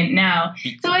moment now.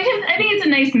 So I think it's a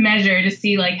nice measure to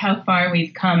see like how far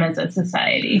we've come as a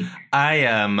society.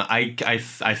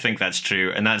 I think that's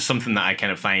true, and that's something that I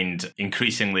kind of find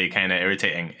increasingly kind of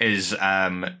irritating. Is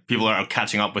people are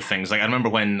catching up with things. Like I remember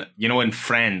when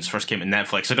Friends first came to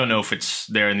Netflix. I don't know if it's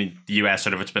there in the US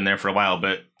or if it's been there for a while,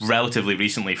 but relatively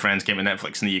recently, Friends came to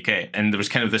Netflix in the UK, and there was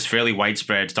kind of this fairly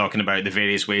widespread talking about the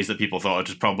various ways that people thought it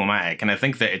was problematic. And I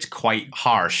think that it's quite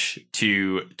harsh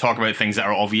to talk about things that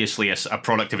are obviously a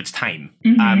product of its time,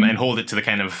 and hold it to the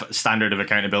kind of standard of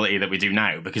accountability that we do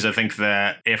now. Because I think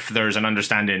that if there's an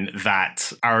understanding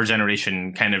that our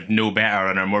generation kind of know better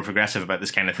and are more progressive about this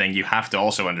kind of thing, you have to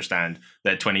also understand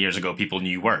that 20 years ago people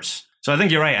knew worse. So I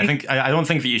think you're right. I don't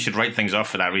think that you should write things off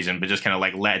for that reason, but just kind of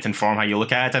like let it inform how you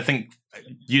look at it. I think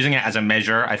using it as a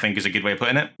measure, I think, is a good way of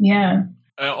putting it. Yeah.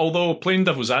 Although playing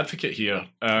devil's advocate here,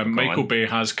 Michael Bay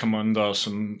has come under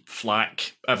some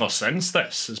flack ever since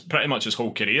this. It's pretty much his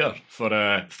whole career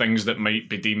for things that might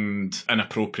be deemed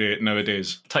inappropriate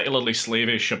nowadays, particularly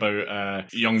slavish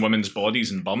about young women's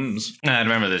bodies and bums. I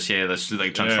remember this, yeah, this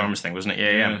like Transformers thing, wasn't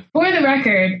it? Yeah. For the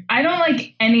record, I don't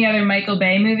like any other Michael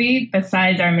Bay movie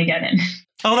besides Armageddon.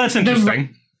 Oh, that's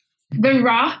interesting. The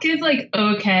Rock is like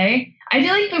okay. I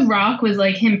feel like The Rock was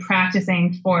like him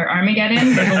practicing for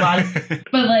Armageddon. There's a lot of,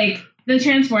 but like the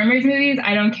Transformers movies,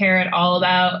 I don't care at all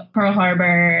about. Pearl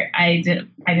Harbor, I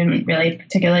didn't really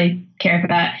particularly care for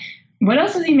that. What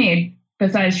else has he made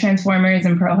besides Transformers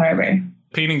and Pearl Harbor?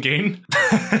 Pain and Gain. Which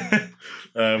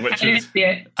I didn't see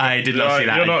it. I did not see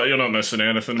that. You're not missing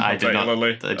anything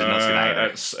particularly. I did not see that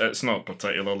either. It's not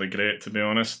particularly great, to be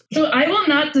honest. So I will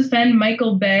not defend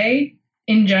Michael Bay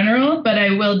in general, but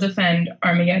I will defend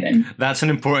Armageddon. That's an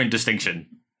important distinction.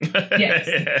 Yes.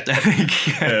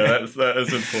 That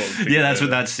is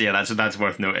important. That's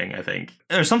worth noting, I think.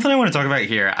 There's something I want to talk about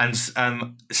here, and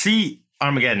see,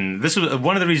 Armageddon, this was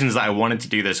one of the reasons that I wanted to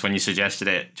do this when you suggested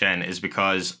it, Jen, is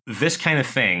because this kind of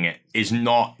thing is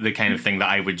not the kind of thing that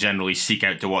I would generally seek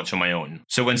out to watch on my own.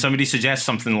 So when somebody suggests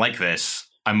something like this,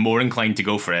 I'm more inclined to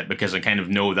go for it because I kind of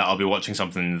know that I'll be watching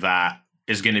something that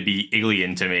is going to be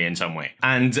alien to me in some way.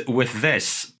 And with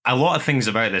this, a lot of things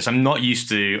about this, I'm not used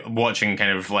to watching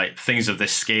kind of like things of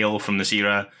this scale from this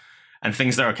era and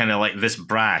things that are kind of like this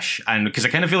brash. And because I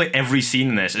kind of feel like every scene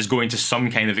in this is going to some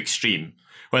kind of extreme,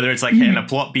 whether it's like hitting a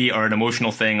plot beat or an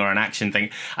emotional thing or an action thing.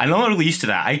 I'm not really used to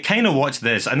that. I kind of watched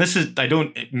this, and this is, I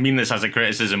don't mean this as a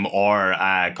criticism or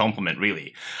a compliment,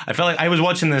 really. I felt like I was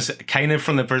watching this kind of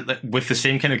with the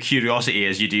same kind of curiosity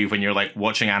as you do when you're like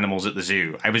watching animals at the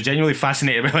zoo. I was genuinely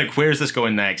fascinated by like, where's this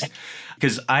going next?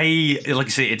 Because like I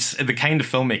say, it's the kind of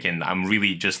filmmaking that I'm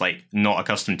really just like not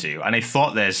accustomed to. And I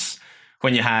thought this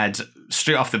when you had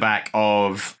straight off the back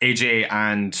of AJ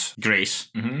and Grace,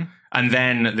 and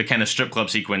then the kind of strip club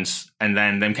sequence, and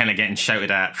then them kind of getting shouted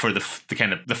at for the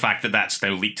kind of the fact that that's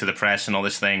now leaked to the press and all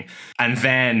this thing, and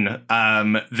then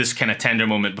this kind of tender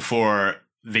moment before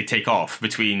they take off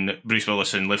between Bruce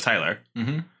Willis and Liv Tyler,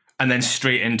 and then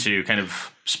straight into kind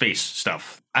of space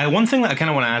stuff. One thing that I kind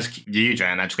of want to ask you,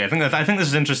 Jen, actually, I think this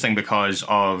is interesting because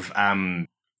of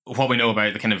what we know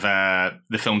about the kind of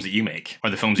the films that you make or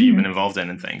the films that you've been involved in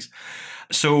and things.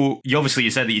 So you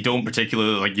said that you don't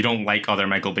particularly you don't like other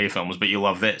Michael Bay films, but you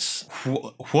love this.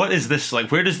 What is this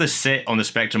like? Where does this sit on the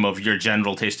spectrum of your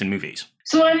general taste in movies?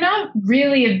 So I'm not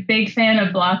really a big fan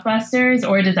of blockbusters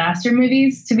or disaster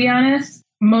movies, to be honest.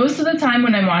 Most of the time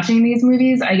when I'm watching these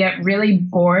movies, I get really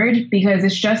bored because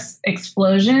it's just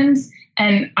explosions.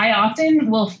 And I often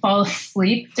will fall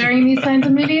asleep during these kinds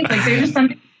of movies. Like there's just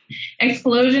something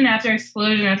explosion after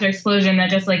explosion after explosion that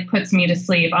just like puts me to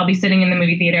sleep. I'll be sitting in the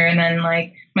movie theater and then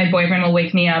like my boyfriend will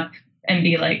wake me up and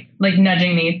be like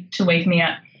nudging me to wake me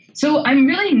up. So I'm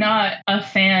really not a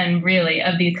fan really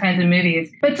of these kinds of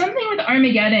movies. But something with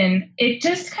Armageddon, it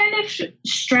just kind of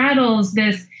straddles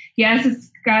this. Yes, it's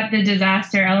got the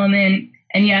disaster element,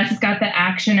 and yes, it's got the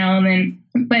action element,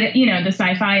 but the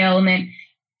sci-fi element.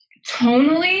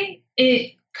 Tonally,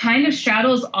 it kind of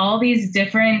straddles all these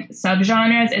different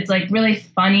subgenres. It's like really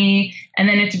funny, and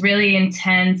then it's really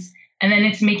intense, and then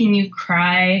it's making you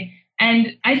cry.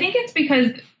 And I think it's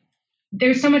because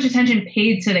there's so much attention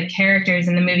paid to the characters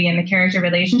in the movie and the character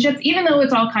relationships, even though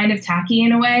it's all kind of tacky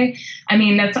in a way. I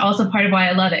mean, that's also part of why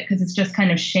I love it, because it's just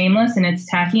kind of shameless in its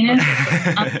tackiness.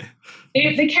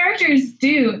 The characters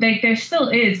do, like, there still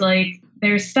is, like,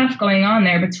 there's stuff going on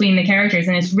there between the characters,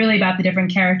 and it's really about the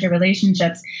different character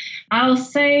relationships. I'll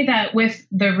say that with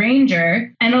The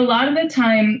Ranger, and a lot of the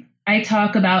time I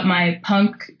talk about my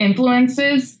punk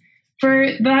influences for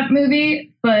that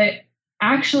movie, but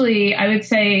actually I would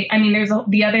say, I mean, there's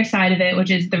the other side of it,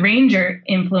 which is The Ranger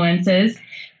influences.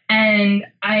 And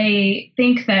I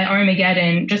think that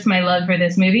Armageddon, just my love for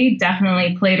this movie,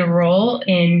 definitely played a role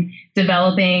in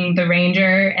developing The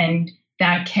Ranger and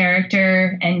that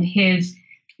character and his,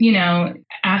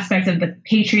 aspects of the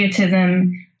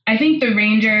patriotism. I think the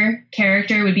Ranger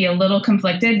character would be a little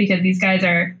conflicted because these guys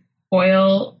are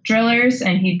oil drillers,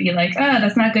 and he'd be like, oh,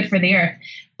 that's not good for the earth.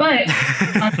 But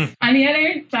on the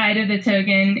other side of the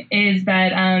token is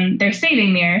that they're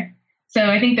saving the earth. So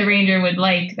I think the Ranger would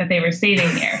like that they were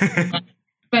saving the earth.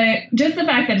 But just the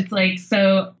fact that it's like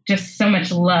so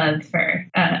much love for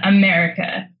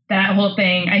America, that whole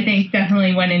thing, I think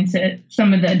definitely went into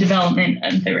some of the development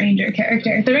of the Ranger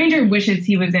character. The Ranger wishes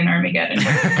he was in Armageddon.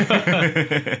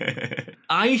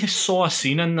 I saw a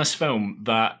scene in this film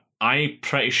that I'm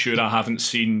pretty sure I haven't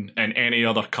seen in any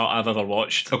other cut I've ever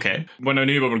watched. Okay. When I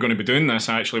knew we were going to be doing this,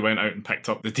 I actually went out and picked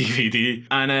up the DVD.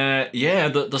 And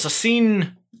there's a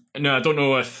scene. Now, I don't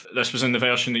know if this was in the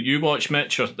version that you watched,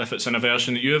 Mitch, or if it's in a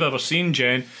version that you've ever seen,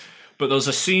 Jen. But there's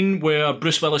a scene where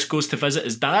Bruce Willis goes to visit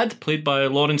his dad, played by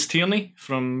Lawrence Tierney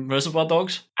from Reservoir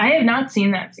Dogs. I have not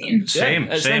seen that scene. Same.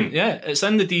 It's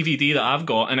in the DVD that I've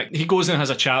got, and he goes and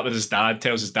has a chat with his dad,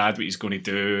 tells his dad what he's going to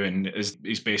do, and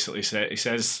he's basically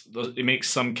he makes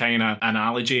some kind of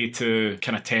analogy to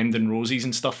kind of tending roses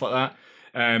and stuff like that.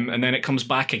 And then it comes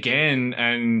back again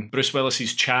in Bruce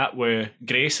Willis's chat with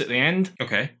Grace at the end.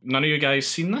 Okay. None of you guys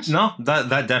seen this? No, that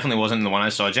definitely wasn't the one I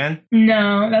saw, Jen.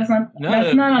 No, that's not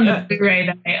on the Blu-ray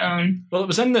that I own. Well,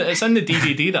 it's in the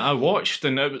DVD that I watched,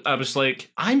 and I was like,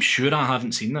 I'm sure I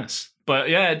haven't seen this. But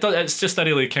yeah, it's just a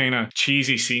really kind of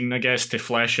cheesy scene, I guess, to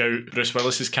flesh out Bruce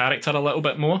Willis's character a little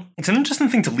bit more. It's an interesting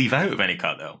thing to leave out of any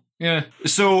cut, though. Yeah.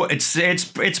 So it's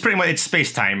pretty much, it's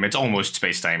space-time. It's almost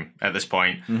space-time at this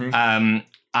point. Mm-hmm.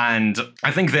 And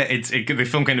I think that the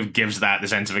film kind of gives that the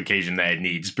sense of occasion that it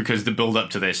needs, because the build up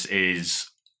to this is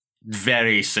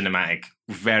very cinematic,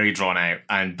 very drawn out,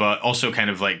 but also kind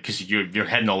of like, because you're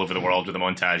heading all over the world with a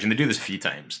montage, and they do this a few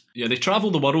times. Yeah, they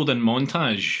travel the world in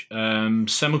montage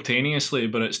simultaneously,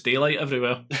 but it's daylight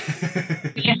everywhere.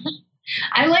 Yeah.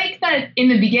 I like that in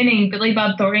the beginning, Billy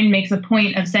Bob Thornton makes a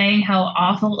point of saying how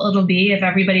awful it'll be if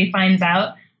everybody finds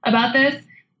out about this.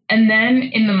 And then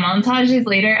in the montages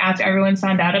later, after everyone's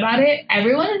found out about it,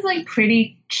 everyone is like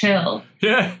pretty chill.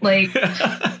 Yeah. Like,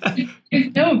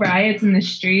 there's no riots in the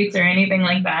streets or anything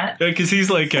like that. Yeah, because he's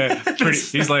like,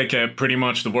 pretty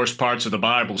much the worst parts of the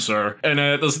Bible, sir. And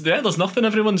there's nothing.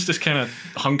 Everyone's just kind of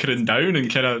hunkering down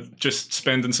and kind of just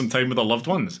spending some time with their loved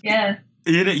ones. Yeah.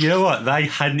 You know what? I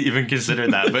hadn't even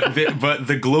considered that, but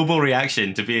the global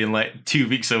reaction to being like 2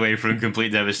 weeks away from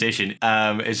complete devastation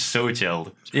is so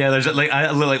chilled. Yeah, there's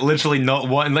like literally not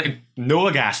one, like no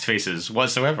aghast faces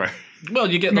whatsoever. Well,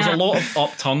 there's a lot of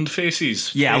upturned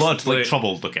faces. Yeah, a lot of like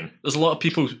troubled looking. There's a lot of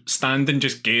people standing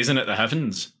just gazing at the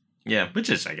heavens. Yeah, which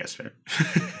is, I guess, fair.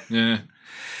 Yeah.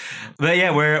 But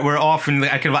yeah, we're often.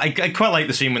 I quite like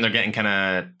the scene when they're getting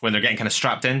kind of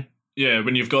strapped in. Yeah,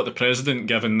 when you've got the president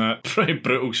giving that pretty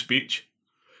brutal speech.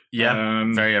 Yeah,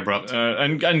 very abrupt.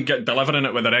 And delivering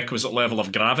it with a requisite level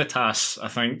of gravitas, I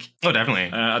think. Oh,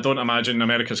 definitely. I don't imagine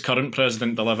America's current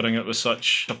president delivering it with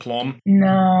such aplomb.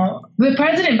 No. The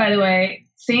president, by the way,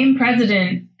 same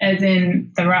president as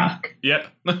in The Rock. Yep.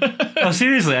 Oh,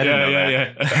 seriously? I didn't know that.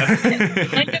 Yeah.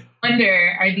 I just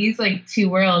wonder, are these like two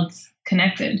worlds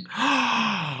connected?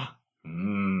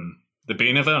 The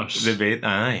Baneverse.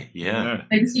 Aye, yeah.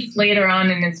 Like, this is later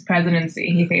on in his presidency,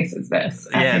 he faces this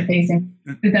after Yeah. facing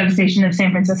the devastation of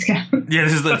San Francisco. Yeah,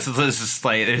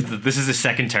 this is his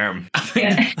second term.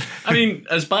 Yeah. I mean,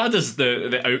 as bad as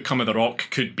the outcome of The Rock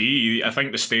could be, I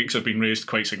think the stakes have been raised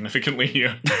quite significantly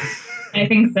here. I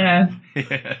think so.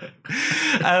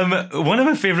 Yeah. One of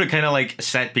my favorite kind of like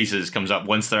set pieces comes up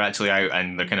once they're actually out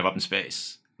and they're kind of up in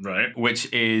space. Right.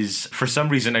 Which is, for some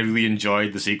reason, I really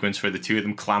enjoyed the sequence where the two of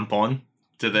them clamp on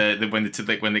to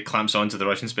when they clamps onto the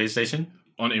Russian space station.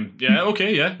 On him. Yeah,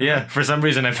 okay, yeah. Yeah, for some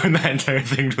reason I found that entire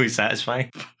thing really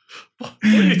satisfying. What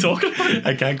are you talking about?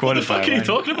 I can't quantify. What the fuck are you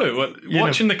talking about?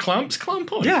 Watching the clamps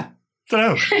clamp on? Yeah. Don't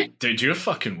know. Dude, you're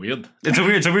fucking weird. It's a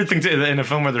weird thing in a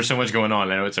film where there's so much going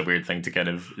on. I know it's a weird thing to kind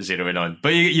of zero in on.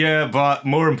 But but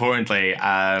more importantly,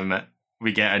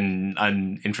 we get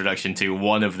an introduction to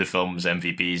one of the film's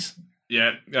MVPs.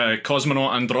 Yeah,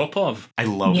 Cosmonaut Andropov. I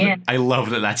love it. I love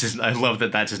that that's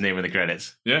his name in the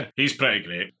credits. Yeah, he's pretty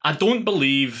great. I don't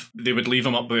believe they would leave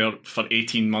him up there for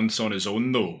 18 months on his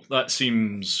own, though. That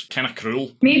seems kind of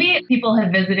cruel. Maybe people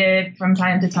have visited from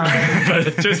time to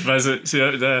time. Just visits.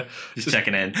 Yeah, just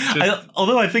checking in.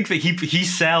 Although I think that he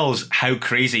sells how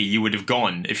crazy you would have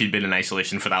gone if you'd been in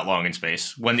isolation for that long in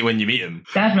space when you meet him.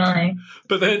 Definitely.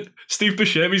 But then Steve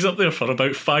Buscemi's up there for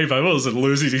about 5 hours and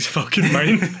loses his fucking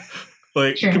mind.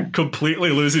 Like, sure. Completely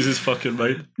loses his fucking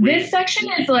mind. This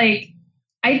section is like,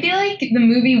 I feel like the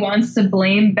movie wants to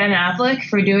blame Ben Affleck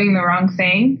for doing the wrong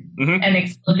thing and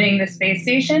exploding the space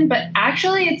station, but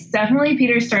actually it's definitely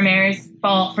Peter Stormare's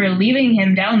fault for leaving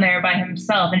him down there by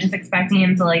himself and just expecting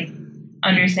him to like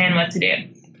understand what to do.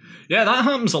 Yeah, that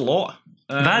happens a lot.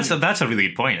 That's a really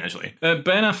good point, actually.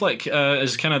 Ben Affleck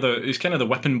is kind of the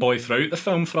whipping boy throughout the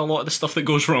film for a lot of the stuff that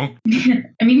goes wrong.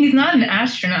 I mean, he's not an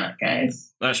astronaut, guys.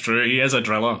 That's true. He is a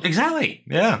driller. Exactly.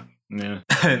 Yeah. Yeah.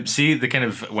 See, the kind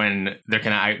of when they're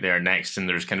kind of out there next, and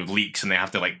there's kind of leaks, and they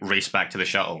have to like race back to the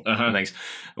shuttle. And things.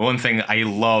 One thing I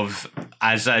love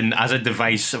as a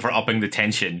device for upping the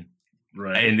tension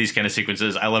in these kind of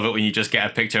sequences, I love it when you just get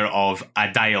a picture of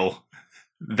a dial.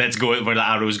 That's going where the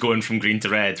arrow's going from green to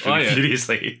red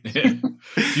furiously. Yeah.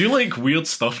 You like weird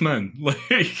stuff, man.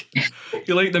 Like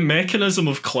you like the mechanism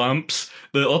of clamps,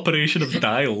 the operation of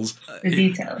dials. The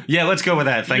details. Yeah, let's go with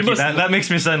that. Thank you. That makes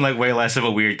me sound like way less of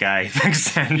a weird guy.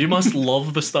 Thanks, Dan. You must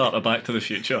love the start of Back to the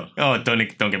Future. Oh,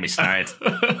 don't get me started.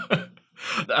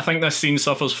 I think this scene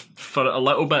suffers for a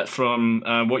little bit from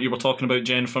what you were talking about,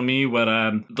 Jen, for me,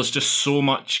 where there's just so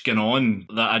much going on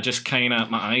that I just my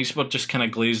eyes were just kind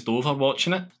of glazed over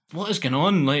watching it. What is going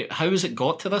on? Like, how has it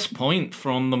got to this point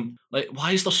from them? Like,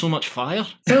 why is there so much fire?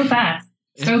 So fast.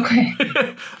 So quick.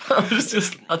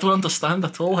 I don't understand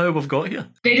at all how we've got here.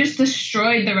 They just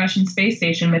destroyed the Russian space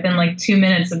station within like 2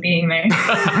 minutes of being there.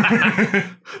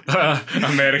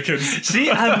 Americans. See,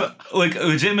 like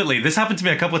legitimately, this happened to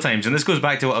me a couple of times, and this goes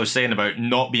back to what I was saying about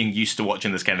not being used to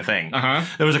watching this kind of thing.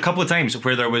 There was a couple of times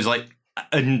where there was like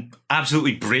an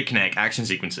absolutely breakneck action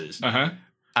sequences,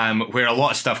 where a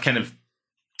lot of stuff kind of,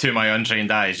 to my untrained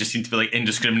eyes, just seemed to be like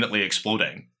indiscriminately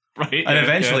exploding. Right. And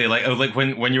eventually, like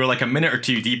when you were like a minute or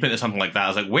two deep into something like that, I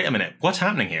was like, wait a minute, what's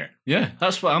happening here? Yeah,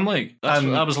 that's what I'm like. That's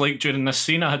what I was like during this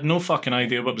scene. I had no fucking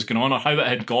idea what was going on or how it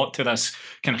had got to this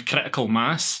kind of critical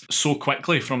mass so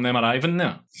quickly from them arriving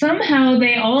there. Somehow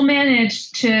they all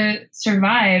managed to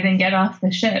survive and get off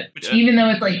the ship, even though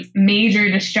it's like major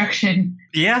destruction.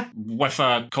 Yeah. With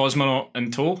a cosmonaut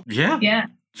in tow. Yeah. Yeah.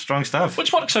 Strong stuff.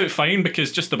 Which works out fine because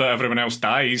just about everyone else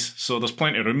dies, so there's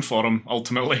plenty of room for him,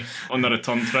 ultimately, on the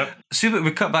return trip. See,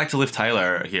 we cut back to Liv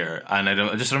Tyler here, and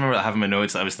I just remember having my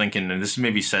notes that I was thinking, and this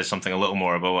maybe says something a little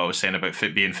more about what I was saying about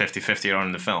being 50-50 on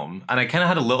in the film. And I kind of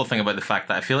had a little thing about the fact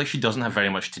that I feel like she doesn't have very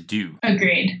much to do.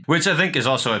 Agreed. Which I think is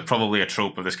also probably a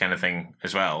trope of this kind of thing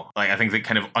as well. Like, I think the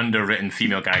kind of underwritten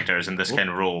female characters in this kind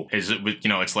of role is,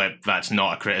 it's like, that's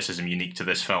not a criticism unique to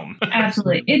this film.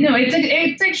 Absolutely.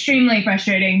 It's extremely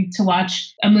frustrating to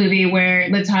watch a movie where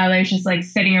Liv Tyler's just like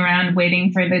sitting around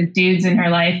waiting for the dudes in her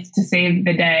life to save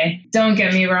the day. Don't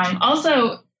get me wrong.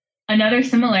 Also, another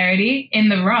similarity in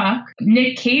The Rock,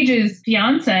 Nick Cage's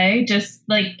fiance just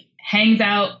like hangs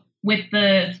out with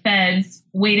the feds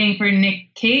waiting for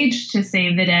Nick Cage to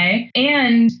save the day.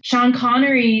 And Sean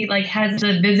Connery like has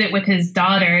a visit with his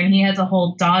daughter, and he has a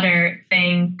whole daughter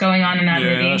thing going on in that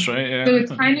movie. Yeah, that's right, yeah. So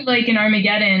it's kind of like in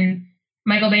Armageddon,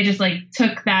 Michael Bay just like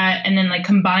took that and then like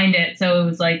combined it. So it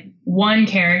was like one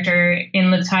character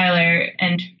in Liv Tyler,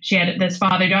 and she had this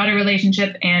father-daughter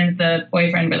relationship and the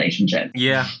boyfriend relationship.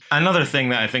 Yeah. Another thing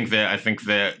that I think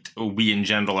that we in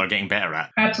general are getting better at.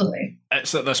 Absolutely.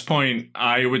 It's at this point,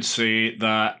 I would say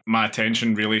that my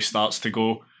attention really starts to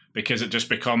go, because it just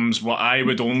becomes what I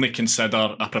would only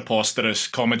consider a preposterous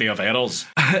comedy of errors.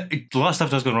 A lot of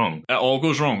stuff does go wrong. It all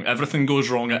goes wrong. Everything goes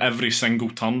wrong at every single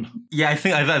turn. Yeah, I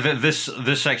think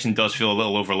this section does feel a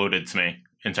little overloaded to me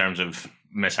in terms of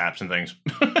mishaps and things.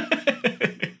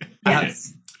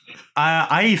 Yes.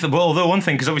 Although one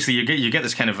thing, because obviously you get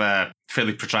this kind of a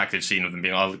fairly protracted scene of them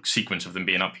being, a sequence of them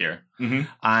being up here,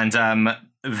 and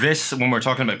this, when we're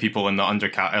talking about people in the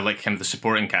like kind of the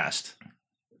supporting cast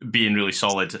being really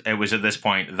solid, it was at this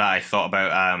point that I thought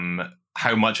about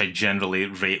how much I generally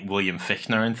rate William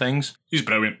Fichtner in things. He's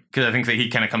brilliant. Because I think that he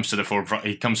kind of comes to the forefront.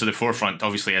 He comes to the forefront,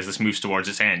 obviously, as this moves towards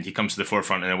its end. He comes to the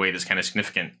forefront in a way that's kind of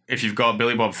significant. If you've got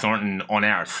Billy Bob Thornton on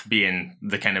Earth being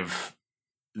the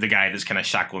guy that's kind of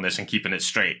shackling this and keeping it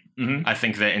straight, I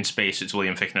think that in space it's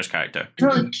William Fichtner's character.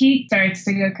 Well, he starts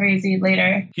to go crazy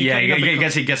later. He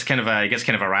gets kind of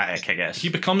erratic, I guess. He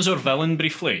becomes our villain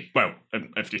briefly. Well,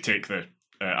 if you take the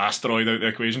asteroid out of the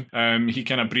equation, he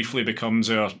kind of briefly becomes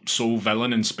our sole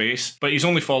villain in space, but he's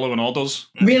only following orders.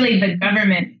 Really, the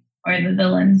government are the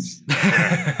villains.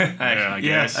 I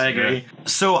guess. I agree. Yeah.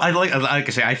 So like I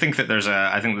say, I think that there's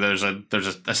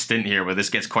a stint here where this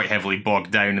gets quite heavily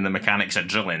bogged down in the mechanics of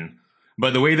drilling.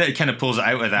 But the way that it kind of pulls it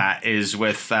out of that is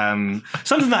with something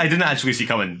that I didn't actually see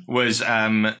coming was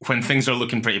when things are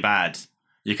looking pretty bad.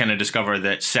 You kind of discover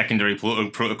that secondary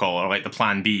protocol, or like the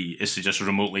plan B, is to just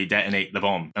remotely detonate the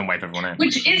bomb and wipe everyone out.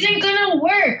 Which isn't gonna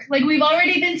work. Like, we've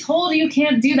already been told you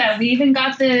can't do that. We even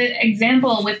got the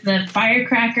example with the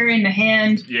firecracker in the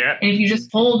hand. Yeah. And if you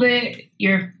just hold it,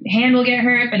 your hand will get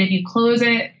hurt. But if you close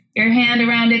it, your hand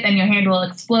around it, then your hand will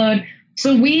explode.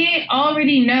 So we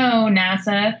already know, NASA,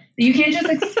 that you can't just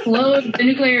explode the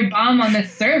nuclear bomb on the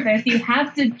surface. You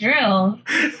have to drill.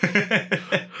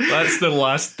 That's the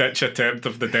last ditch attempt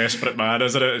of the desperate man,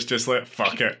 isn't it? It's just like,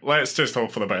 fuck it. Let's just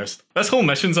hope for the best. This whole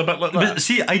mission's a bit like that. But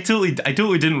see, I totally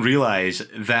didn't realise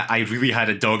that I really had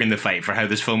a dog in the fight for how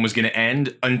this film was going to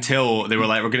end until they were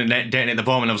like, we're going to detonate the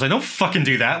bomb. And I was like, don't fucking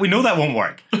do that. We know that won't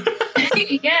work.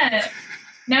 Yeah.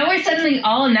 Now we're suddenly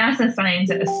all NASA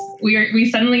scientists. We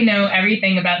suddenly know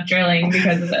everything about drilling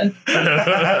because of this.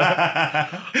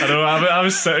 I know. I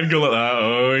was sitting going like that.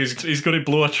 Oh, he's going to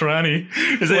blow a tranny.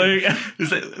 It's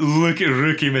like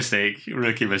rookie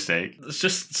mistake. It's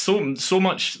just so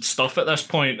much stuff at this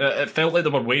point. It felt like they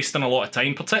were wasting a lot of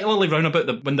time, particularly round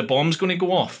about when the bomb's going to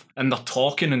go off and they're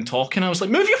talking and talking. I was like,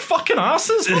 move your fucking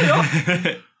asses!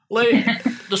 Like,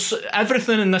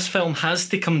 everything in this film has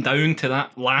to come down to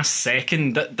that last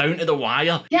second, down to the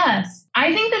wire. Yes.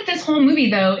 I think that this whole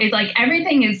movie, though, is like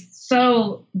everything is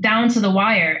so down to the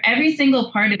wire. Every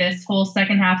single part of this whole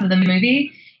second half of the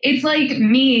movie, it's like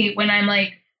me when I'm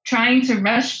like trying to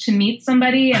rush to meet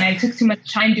somebody and I took too much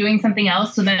time doing something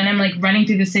else. So then I'm like running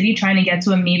through the city trying to get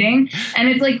to a meeting. And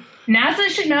it's like, NASA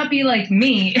should not be like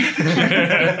me.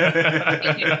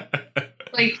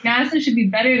 Like, NASA should be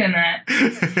better than that.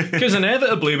 Because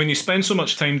inevitably, when you spend so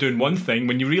much time doing one thing,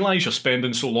 when you realise you're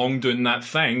spending so long doing that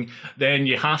thing, then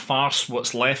you half-arse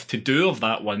what's left to do of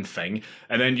that one thing,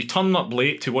 and then you turn up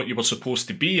late to what you were supposed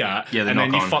to be at, and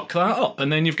then you fuck that up,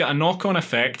 and then you've got a knock-on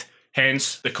effect,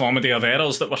 hence the comedy of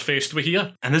errors that we're faced with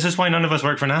here. And this is why none of us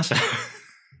work for NASA.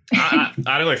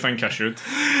 I really think I should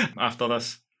after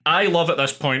this. I love at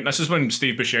this point, this is when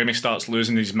Steve Buscemi starts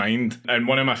losing his mind, and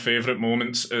one of my favourite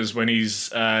moments is when he's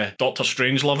Doctor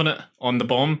Strangeloving it on the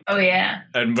bomb. Oh, yeah.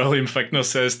 And William Fichtner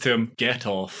says to him, "Get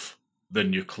off the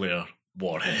nuclear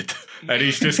warhead." And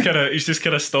he's just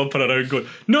kind of stomping around going,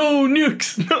 "No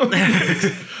nukes, no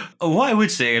nukes." What I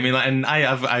would say, I mean, and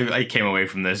I came away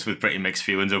from this with pretty mixed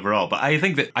feelings overall, but I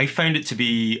think that I found it to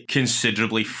be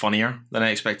considerably funnier than I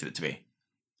expected it to be.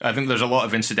 I think there's a lot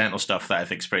of incidental stuff that I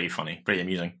think is pretty funny, pretty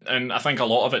amusing. And I think a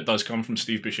lot of it does come from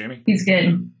Steve Buscemi. He's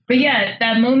good. But yeah,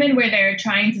 that moment where they're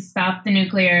trying to stop the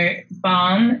nuclear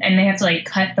bomb and they have to like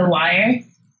cut the wire,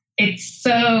 it's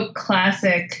so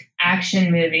classic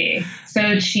action movie.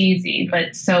 So cheesy,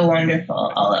 but so wonderful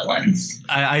all at once.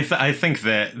 I think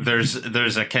that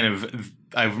there's a kind of...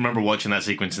 I remember watching that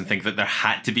sequence and think that there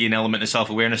had to be an element of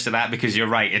self-awareness to that, because you're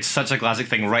right, it's such a classic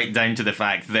thing, right down to the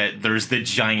fact that there's the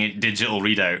giant digital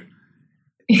readout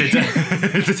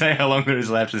to tell you how long there is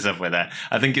left and stuff like that.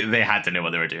 I think they had to know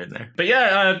what they were doing there. But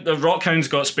yeah, the Rockhound's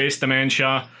got space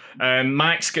dementia,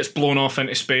 Max gets blown off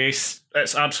into space.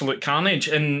 It's absolute carnage.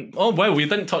 And oh well, we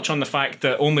didn't touch on the fact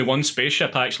that only one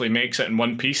spaceship actually makes it in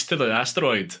one piece to the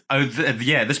asteroid.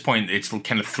 Yeah, at this point it's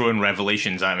kind of throwing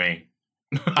revelations at me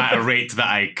at a rate that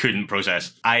I couldn't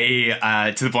process.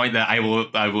 To the point that I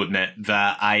will admit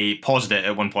that I paused it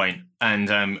at one point and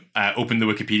opened the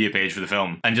Wikipedia page for the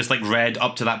film and just like read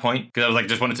up to that point, because I was like,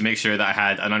 just wanted to make sure that I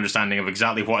had an understanding of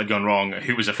exactly what had gone wrong,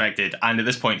 who was affected, and at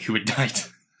this point who had died.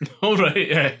 Oh, right,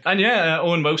 yeah. And yeah,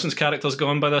 Owen Wilson's character's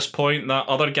gone by this point. That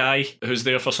other guy who's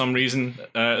there for some reason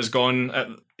is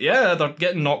gone. Yeah, they're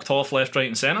getting knocked off left, right,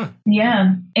 and centre.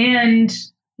 Yeah, and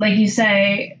like you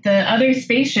say, the other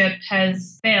spaceship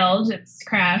has failed. It's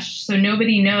crashed, so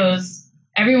nobody knows.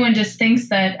 Everyone just thinks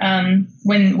that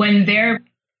when their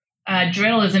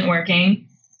drill isn't working,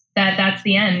 that's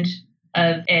the end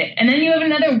of it. And then you have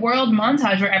another world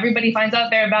montage where everybody finds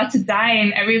out they're about to die,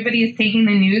 and everybody is taking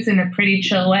the news in a pretty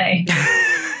chill way.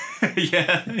 Everyone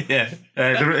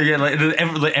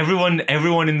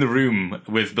in the room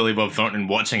with Billy Bob Thornton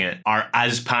watching it are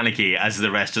as panicky as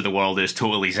the rest of the world is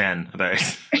totally zen about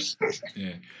it.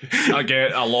 Yeah, I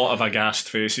get a lot of aghast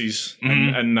faces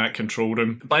in that control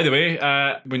room. By the way,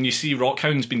 when you see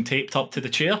Rockhound's been taped up to the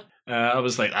chair, I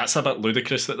was like, that's a bit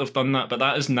ludicrous that they've done that, but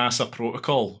that is NASA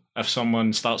protocol. If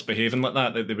someone starts behaving like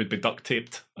that they would be duct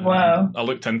taped. Wow. I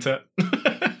looked into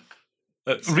it.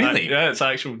 Really? Yeah, it's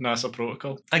actual NASA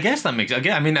protocol. I guess that makes.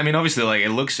 I mean, obviously, like it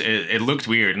looked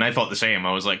weird, and I thought the same.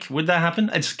 I was like, would that happen?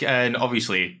 And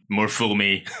obviously, more fool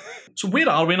me. So where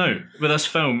are we now with this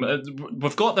film?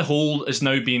 We've got the hole is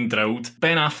now being drilled.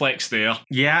 Ben Affleck's there.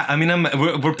 Yeah, I mean,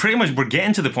 we're pretty much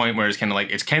getting to the point where it's kind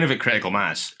of at critical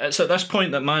mass. It's at this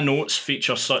point that my notes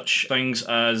feature such things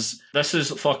as, this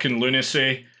is fucking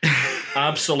lunacy,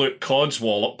 absolute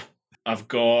codswallop. I've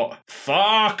got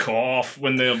fuck off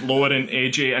when they're lowering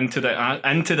AJ into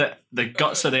the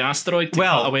guts of the asteroid to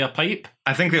cut away a pipe.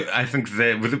 I think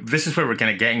that this is where we're kind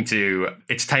of getting to.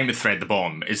 It's time to thread the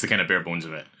bomb. Is the kind of bare bones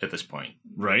of it at this point,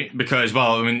 right? Because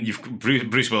you've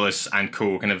Bruce Willis and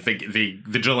co. Kind of the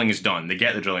drilling is done. They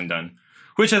get the drilling done,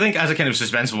 which I think as a kind of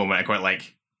suspenseful moment I quite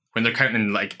like when they're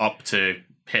counting like up to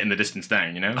hitting the distance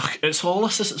down. You know, it's all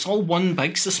one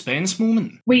big suspense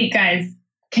moment. Wait, guys.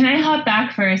 Can I hop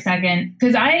back for a second?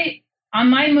 Because on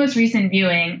my most recent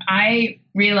viewing, I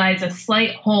realized a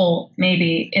slight hole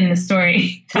maybe in the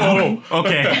story. Oh,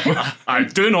 okay. I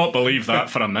do not believe that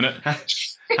for a minute.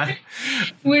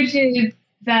 Which is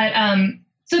that,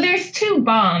 so there's two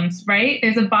bombs, right?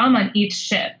 There's a bomb on each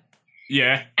ship.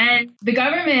 Yeah. And the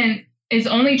government is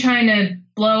only trying to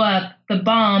blow up the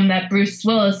bomb that Bruce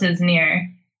Willis is near.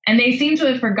 And they seem to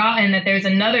have forgotten that there's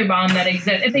another bomb that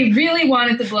exists. If they really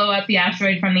wanted to blow up the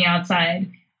asteroid from the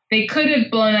outside, they could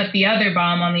have blown up the other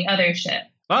bomb on the other ship.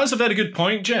 That is a very good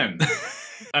point, Jen.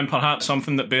 And perhaps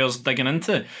something that bears digging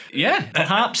into. Yeah,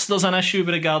 perhaps there's an issue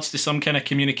with regards to some kind of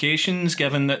communications,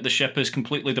 given that the ship is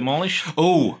completely demolished.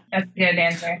 Oh. That's a good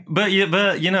answer. But you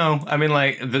know, I mean,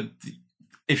 like,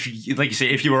 if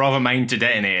you were of a mind to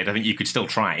detonate it, I think you could still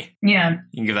try. Yeah.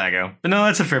 You can give that a go. But no,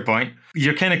 that's a fair point.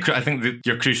 I think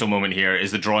your crucial moment here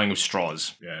is the drawing of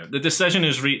straws. Yeah. The decision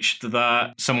is reached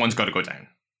that someone's got to go down.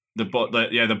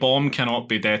 the bomb cannot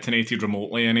be detonated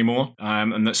remotely anymore,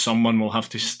 and that someone will have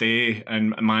to stay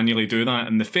and manually do that.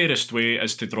 And the fairest way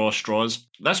is to draw straws.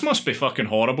 This must be fucking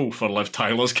horrible for Liv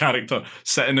Tyler's character,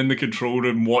 sitting in the control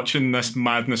room watching this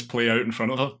madness play out in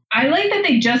front of her. I like that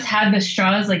they just had the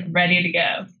straws like ready to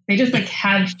go. They just like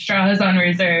have straws on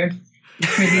reserve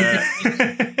for these.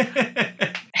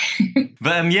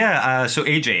 But so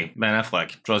AJ, Ben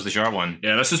Affleck, draws the short one.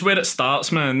 Yeah, this is where it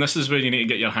starts, man. This is where you need to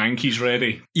get your hankies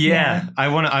ready. Yeah.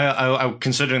 I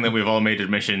considering that we've all made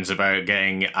admissions about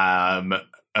getting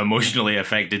emotionally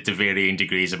affected to varying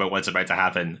degrees about what's about to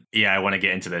happen. Yeah, I want to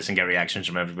get into this and get reactions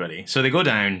from everybody. So they go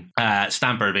down.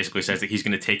 Stamper basically says that he's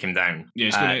going to take him down. Yeah,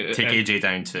 he's going to take AJ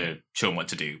down to show him what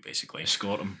to do, basically.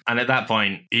 Escort him. And at that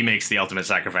point, he makes the ultimate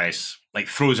sacrifice, like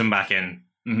throws him back in.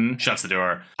 Mm-hmm. Shuts the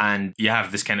door, and you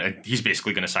have this kind of, he's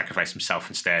basically going to sacrifice himself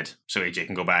instead so AJ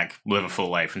can go back, live a full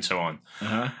life, and so on.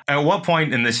 At what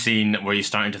point in this scene were you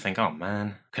starting to think, oh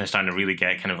man, kind of starting to really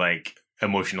get kind of like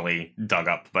emotionally dug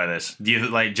up by this? Do you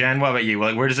like, Jen, what about you?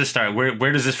 Like, where does this start?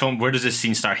 Where does this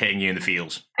scene start hitting you in the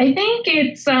feels? I think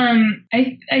it's I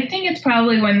think it's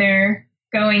probably when they're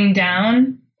going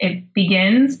down it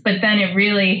begins, but then it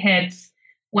really hits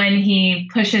when he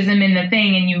pushes him in the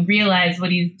thing and you realize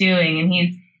what he's doing and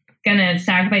he's gonna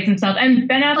sacrifice himself. And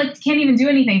Ben Affleck can't even do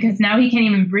anything because now he can't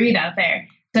even breathe out there.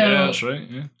 So yeah, that's right.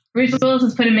 Yeah. Bruce Willis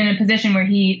has put him in a position where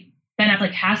Ben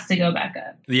Affleck has to go back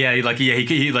up. Yeah,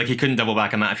 he couldn't double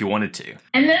back on that if he wanted to.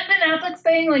 And then Ben Affleck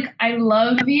saying like "I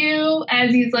love you"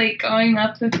 as he's like going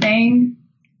up the thing.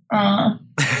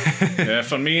 Yeah,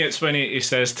 for me, it's when he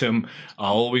says to him, I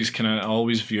always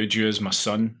viewed you as my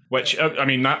son. Which, I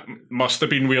mean, that must have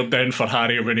been weird then for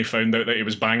Harry when he found out that he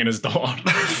was banging his daughter.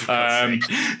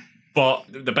 But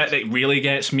the bit that really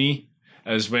gets me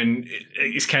is when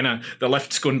he's kind of, the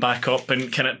lift's going back up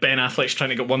and kind of Ben Affleck's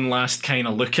trying to get one last kind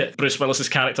of look at Bruce Willis's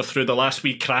character through the last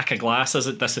wee crack of glass as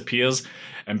it disappears,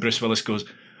 and Bruce Willis goes,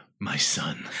 my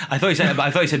son. I thought he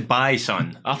said bye,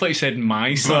 son. I thought he said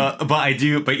my son. But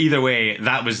either way,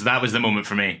 that was the moment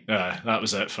for me. Yeah, that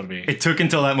was it for me. It took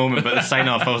until that moment, but the sign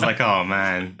off, I was like, oh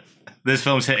man, this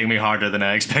film's hitting me harder than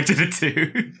I expected it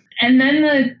to. And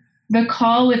then the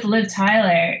call with Liv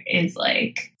Tyler is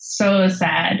like so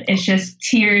sad. It's just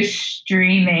tears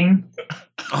streaming.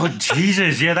 Oh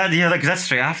Jesus, because that's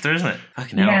straight after, isn't it?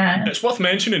 Fucking hell. Yeah. It's worth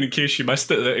mentioning in case you missed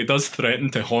it that he does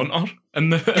threaten to haunt her in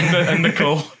the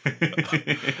call.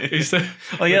 He said,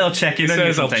 "Oh yeah, I'll check in." He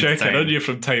says, "I'll check in on you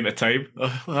from time to time."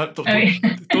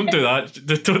 Don't do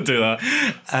that. Don't do that.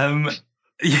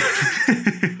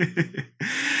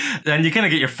 And you kind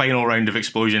of get your final round of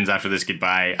explosions after this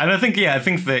goodbye, and I think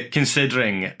that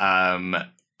considering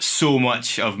so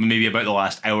much of maybe about the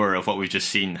last hour of what we've just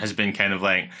seen has been kind of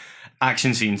like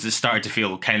action scenes that started to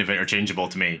feel kind of interchangeable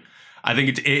to me. I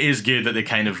think it is good that they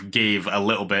kind of gave a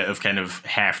little bit of kind of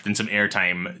heft and some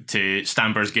airtime to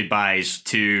Stamper's goodbyes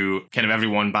to kind of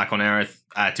everyone back on Earth,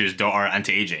 to his daughter and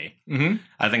to AJ. Mm-hmm.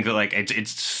 I think that like I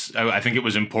think it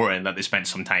was important that they spent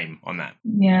some time on that.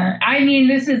 Yeah, I mean,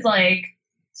 this is like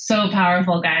so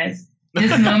powerful, guys.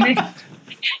 This moment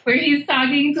where he's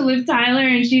talking to Liv Tyler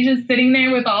and she's just sitting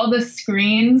there with all the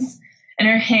screens and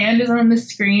her hand is on the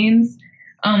screens.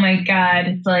 Oh my God,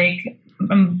 it's like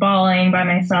I'm bawling by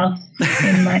myself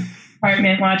in my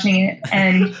apartment watching it.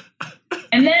 And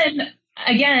then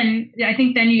again, I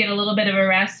think then you get a little bit of a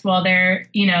rest while they're,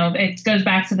 it goes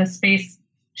back to the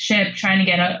spaceship trying to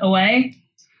get away.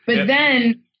 But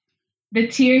then the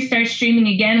tears start streaming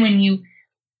again when you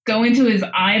go into his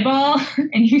eyeball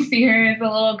and you see her as a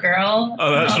little girl.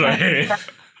 Oh, that's right.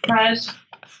 Gosh.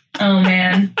 Oh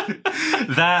man,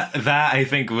 that I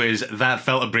think that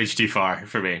felt a bridge too far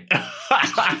for me.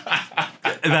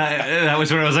 that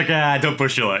was where I was like, don't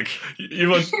push your luck. You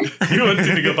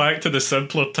wanted to go back to the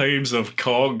simpler times of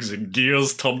cogs and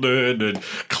gears turning and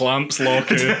clamps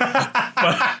locking.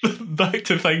 Back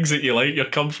to things that you like, your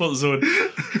comfort zone.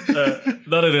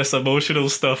 None of this emotional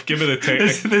stuff. Give me the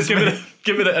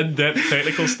give me the in-depth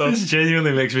technical stuff. This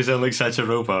genuinely makes me sound like such a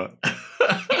robot.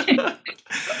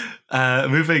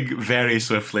 Moving very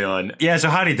swiftly on. Yeah, so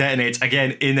Harry detonates,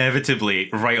 again, inevitably,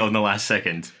 right on the last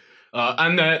second.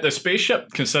 And the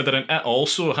spaceship, considering it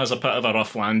also has a bit of a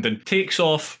rough landing, takes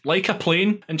off like a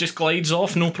plane and just glides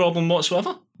off, no problem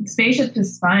whatsoever. The spaceship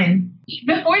is fine.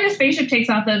 Before the spaceship takes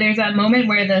off, though, there's that moment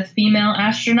where the female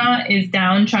astronaut is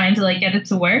down trying to, get it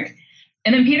to work.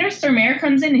 And then Peter Stormare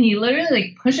comes in and he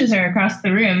literally, pushes her across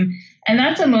the room. And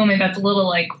that's a moment that's a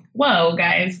little whoa,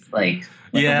 guys,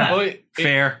 yeah,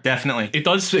 fair, definitely. He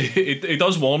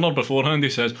does warn her beforehand. He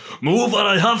says, "Move or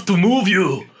I have to move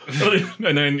you."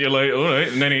 And then you're like, all right.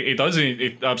 And then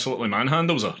he absolutely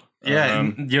manhandles her. Yeah,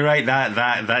 you're right.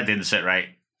 That didn't sit right.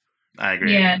 I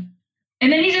agree. Yeah.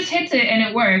 And then he just hits it and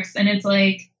it works. And it's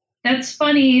like, that's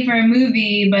funny for a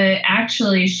movie, but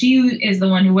actually she is the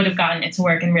one who would have gotten it to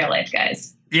work in real life,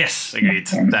 guys. Yes, agreed.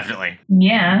 Definitely.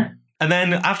 Yeah. And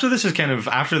then after this has kind of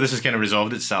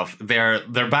resolved itself,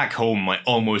 they're back home like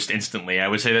almost instantly. I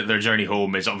would say that their journey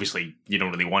home is obviously, you don't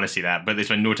really want to see that, but they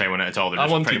spend no time on it at all. I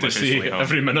wanted to see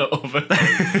every minute of it.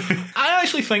 I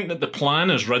actually think that the plan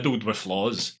is riddled with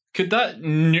flaws. Could that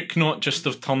nuke not just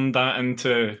have turned that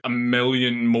into a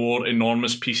million more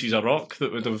enormous pieces of rock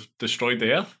that would have destroyed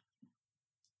the Earth?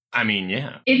 I mean,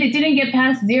 yeah. If it didn't get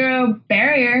past zero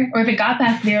barrier, or if it got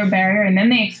past zero barrier and then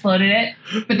they exploded it,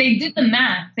 but they did the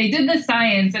math, they did the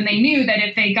science, and they knew that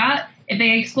if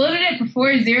they exploded it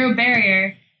before zero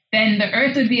barrier, then the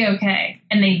Earth would be okay.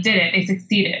 And they did it. They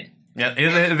succeeded. Yeah,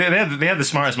 they had the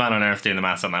smartest man on Earth doing the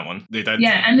maths on that one. They did.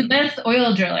 Yeah, and the best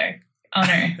oil driller on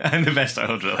Earth. And the best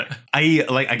oil driller. I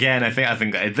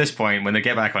think at this point, when they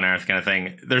get back on Earth kind of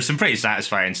thing, there's some pretty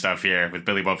satisfying stuff here with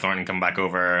Billy Bob Thornton come back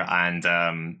over and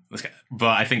but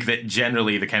I think that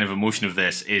generally the kind of emotion of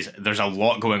this is there's a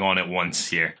lot going on at once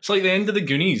here. It's like the end of the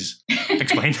Goonies.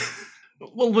 Explain.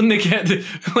 Well, when they get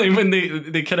when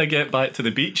they kind of get back to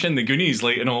the beach in the Goonies,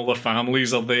 like, and all their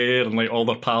families are there, and like all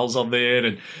their pals are there,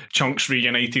 and Chunk's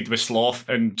reunited with Sloth,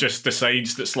 and just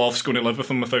decides that Sloth's going to live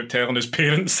with him without telling his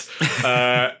parents.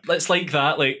 It's like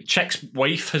that. Like, Chick's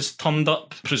wife has turned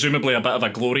up, presumably a bit of a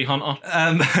glory hunter.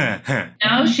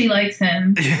 Now she likes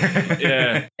him.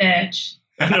 Yeah, bitch.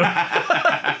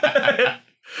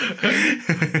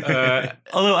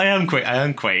 Although I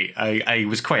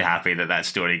was quite happy that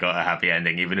story got a happy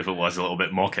ending, even if it was a little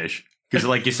bit mawkish. Because,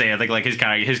 like you say, I think like his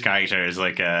character is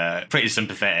like pretty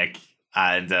sympathetic,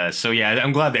 and so yeah,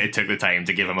 I'm glad that it took the time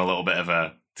to give him a little bit of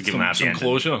a happy ending.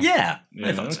 Closure. Yeah,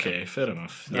 okay, fair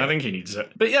enough. Yeah. I think he needs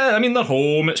it. But yeah, I mean, they're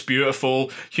home. It's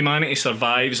beautiful. Humanity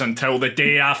survives until the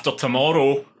day after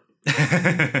tomorrow.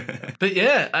 But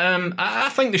yeah, I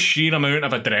think the sheer amount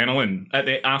of adrenaline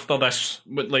after this,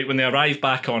 like when they arrive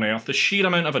back on Earth, the sheer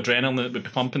amount of adrenaline that would be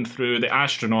pumping through the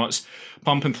astronauts,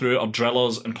 pumping through our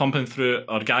drillers, and pumping through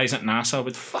our guys at NASA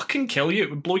would fucking kill you. It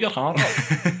would blow your heart up.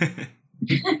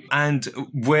 And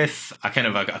with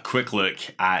a quick look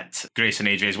at Grace and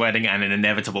AJ's wedding and an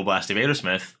inevitable blast of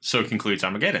Aerosmith, so concludes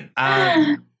Armageddon.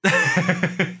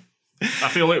 I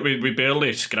feel like we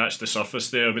barely scratched the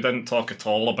surface there. We didn't talk at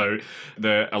all about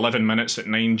the 11 minutes at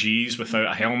 9Gs without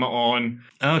a helmet on.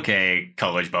 Okay,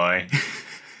 college boy.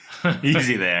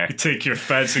 Easy there. Take your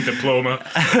fancy diploma.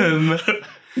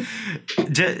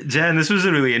 Jen, this was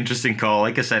a really interesting call.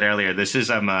 Like I said earlier, this is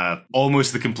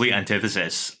almost the complete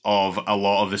antithesis of a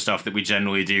lot of the stuff that we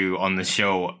generally do on the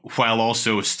show, while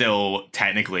also still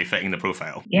technically fitting the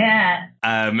profile. Yeah.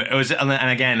 It was, and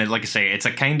again, like I say, it's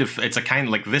a kind of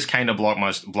like this kind of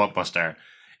blockbuster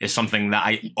is something that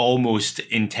I almost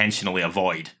intentionally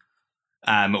avoid.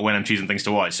 When I'm choosing things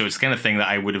to watch, so it's the kind of thing that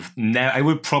I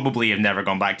would probably have never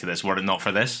gone back to this were it not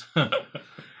for this.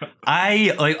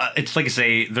 It's like I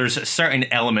say, there's certain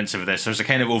elements of this. There's a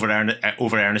kind of over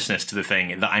earnestness to the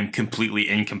thing that I'm completely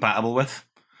incompatible with.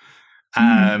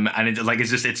 And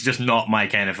it's just not my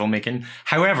kind of filmmaking.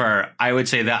 However, I would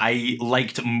say that I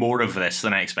liked more of this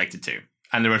than I expected to.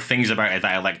 And there were things about it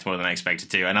that I liked more than I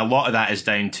expected to. And a lot of that is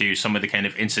down to some of the kind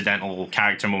of incidental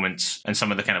character moments and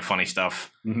some of the kind of funny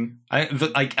stuff. Mm-hmm.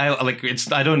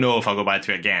 I don't know if I'll go back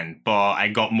to it again, but I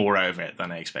got more out of it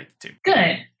than I expected to.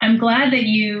 Good. I'm glad that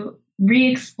you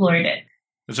re-explored it.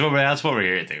 That's what we're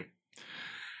here to do.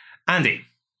 Andy.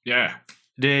 Yeah.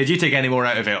 Did you take any more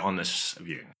out of it on this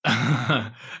viewing?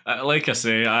 Like I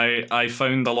say, I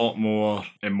found a lot more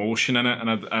emotion in it.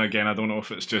 And again, I don't know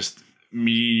if it's just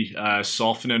me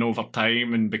softening over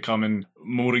time and becoming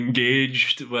more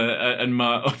engaged in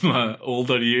my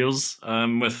older years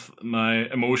with my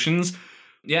emotions.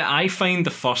 Yeah, I find the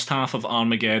first half of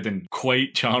Armageddon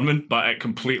quite charming, but it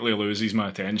completely loses my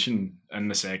attention in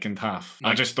the second half.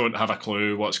 I just don't have a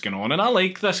clue what's going on. And I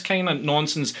like this kind of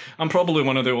nonsense. I'm probably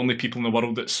one of the only people in the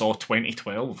world that saw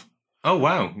 2012. Oh,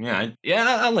 wow. Yeah.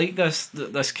 I like this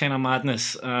kind of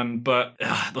madness. But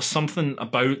there's something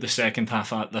about the second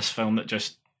half of this film that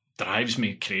just drives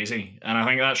me crazy. And I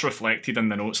think that's reflected in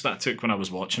the notes that I took when I was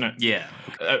watching it. Yeah.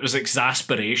 It was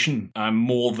exasperation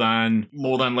more than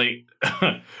like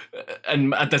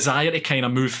and a desire to kind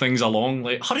of move things along.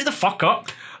 Like, hurry the fuck up.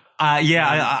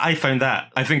 I found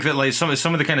that. I think that like some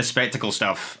of the kind of spectacle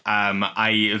stuff,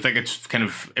 I think it's kind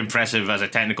of impressive as a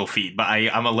technical feat, but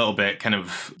I'm a little bit kind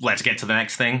of let's get to the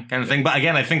next thing kind of thing. But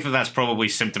again, I think that that's probably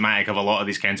symptomatic of a lot of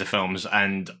these kinds of films,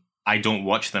 and I don't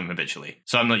watch them habitually.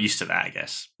 So I'm not used to that, I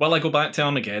guess. Well, I go back to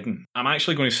Armageddon. I'm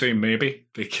actually going to say maybe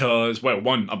because, well,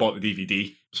 one, I bought the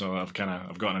DVD, so I've got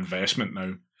an investment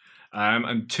now.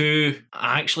 And two,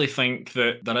 I actually think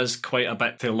that there is quite a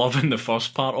bit to love in the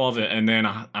first part of it, and then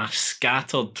a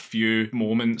scattered few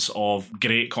moments of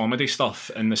great comedy stuff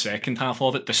in the second half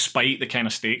of it. Despite the kind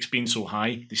of stakes being so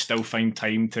high, they still find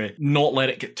time to not let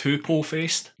it get too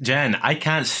po-faced. Jen, I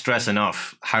can't stress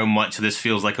enough how much this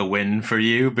feels like a win for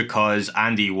you, because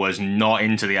Andy was not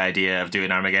into the idea of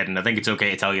doing Armageddon. I think it's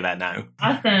okay to tell you that now.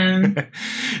 Awesome.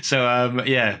 So,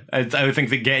 yeah, I would think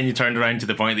that getting you turned around to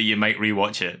the point that you might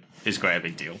rewatch it is quite a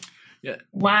big deal. Yeah.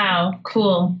 Wow.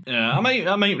 Cool. Yeah, I might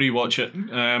rewatch it,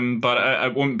 but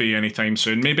it won't be anytime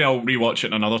soon. Maybe I'll rewatch it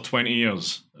in another 20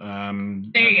 years. There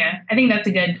you go. I think that's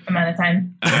a good amount of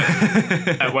time.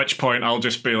 At which point I'll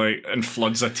just be like in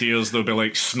floods of tears. There'll be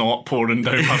like snot pouring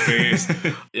down my face.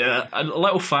 Yeah. A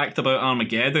little fact about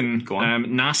Armageddon. Go on.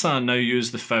 NASA now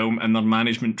use the film in their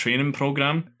management training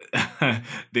program.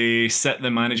 They sit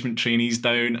the management trainees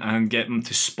down and get them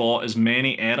to spot as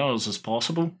many errors as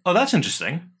possible. Oh, that's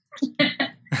interesting.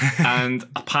 And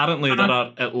apparently there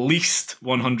are at least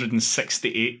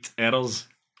 168 errors.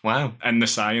 Wow. In the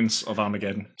science of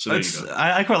Armageddon. So there you go.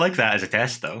 I quite like that as a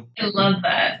test, though. I love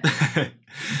that.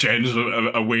 Jen's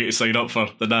a way to sign up for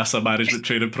the NASA management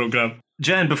training program.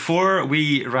 Jen, before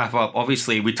we wrap up,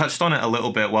 obviously we touched on it a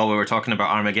little bit while we were talking about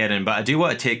Armageddon, but I do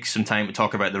want to take some time to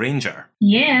talk about The Ranger.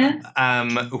 Yeah.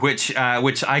 Which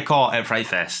I caught at Fright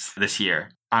Fest this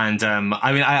year. And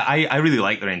I really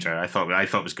liked The Ranger. I thought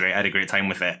it was great. I had a great time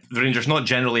with it. The Ranger's not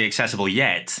generally accessible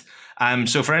yet.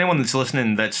 So for anyone that's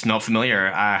listening that's not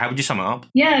familiar, how would you sum it up?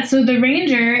 Yeah, so The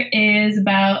Ranger is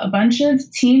about a bunch of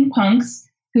teen punks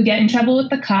who get in trouble with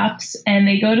the cops, and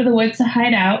they go to the woods to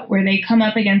hide out, where they come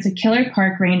up against a killer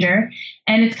park ranger.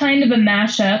 And it's kind of a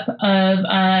mashup of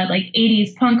like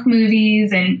 80s punk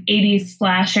movies and 80s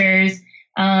slashers,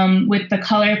 with the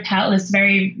color palette, this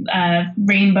very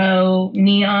rainbow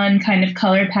neon kind of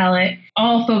color palette,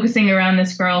 all focusing around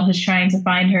this girl who's trying to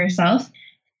find herself.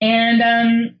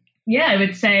 And yeah, I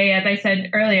would say, as I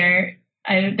said earlier,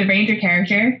 the Ranger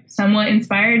character, somewhat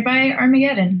inspired by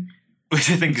Armageddon. Which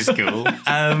I think is cool.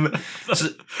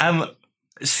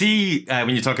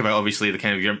 When you talk about, obviously, the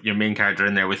kind of your main character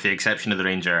in there, with the exception of the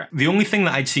Ranger, the only thing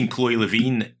that I'd seen Chloe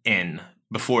Levine in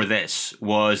before this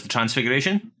was the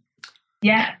Transfiguration.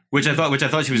 Yeah. Which I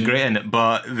thought she was great in,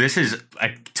 but this is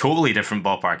a totally different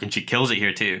ballpark, and she kills it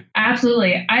here too.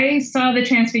 Absolutely. I saw the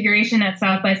Transfiguration at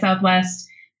South by Southwest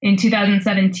in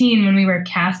 2017 when we were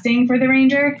casting for the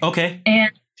Ranger. Okay.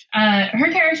 And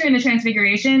her character in the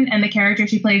Transfiguration and the character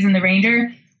she plays in the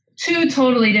Ranger, two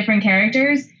totally different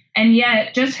characters, and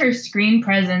yet just her screen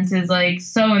presence is like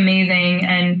so amazing,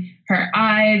 and her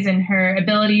eyes and her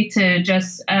ability to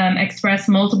just express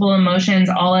multiple emotions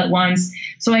all at once.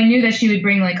 So I knew that she would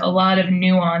bring like a lot of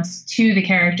nuance to the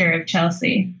character of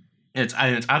Chelsea. It's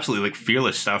absolutely like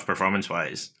fearless stuff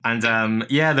performance-wise. And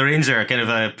yeah, the Ranger, kind of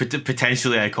a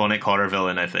potentially iconic horror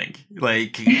villain, I think.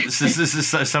 Like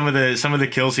some of the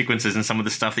kill sequences and some of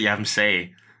the stuff that you have him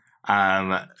say,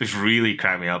 it's really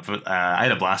cracked me up. I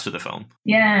had a blast with the film.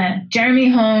 Yeah, Jeremy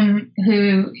Holm,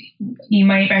 who you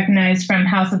might recognize from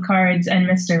House of Cards and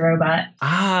Mr. Robot.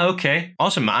 Ah, okay,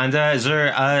 awesome. And is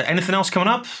there anything else coming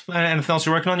up? Anything else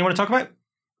you're working on you want to talk about?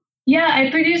 Yeah, I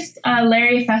produced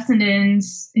Larry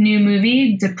Fessenden's new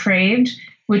movie, Depraved,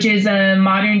 which is a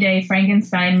modern-day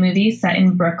Frankenstein movie set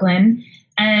in Brooklyn.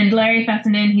 And Larry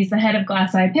Fessenden, he's the head of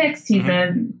Glass Eye Pix. He's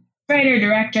a writer,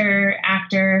 director,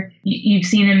 actor. You've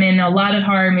seen him in a lot of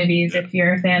horror movies if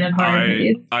you're a fan of horror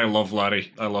movies. I love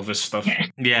Larry. I love his stuff.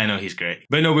 Yeah, I know he's great.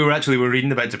 But no, we were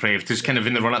reading about Depraved, because kind of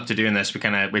in the run up to doing this, we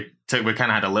kind of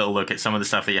had a little look at some of the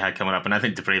stuff that you had coming up, and I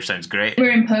think Depraved sounds great.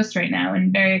 We're in post right now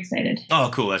and very excited. Oh,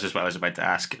 cool. That's just what I was about to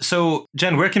ask. So,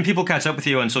 Jen, where can people catch up with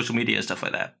you on social media and stuff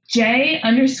like that?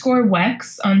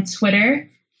 J_Wex on Twitter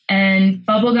and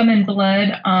Bubblegum and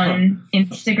Blood on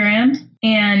Instagram.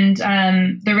 And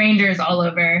The Ranger is all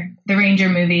over. The Ranger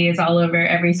movie is all over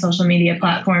every social media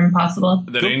platform possible.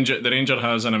 The Ranger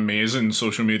has an amazing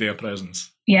social media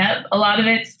presence. Yep, a lot of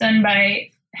it's done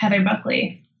by Heather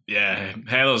Buckley. Yeah,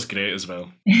 Heather's great as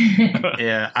well.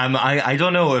 Yeah, I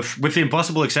don't know if, with the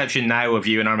impossible exception now of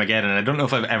you and Armageddon, I don't know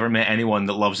if I've ever met anyone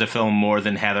that loves a film more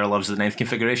than Heather loves The Ninth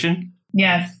Configuration.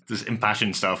 Yes. This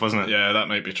impassioned stuff, wasn't it? Yeah, that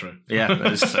might be true. Yeah,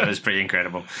 it was pretty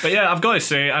incredible. But yeah, I've got to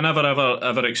say, I never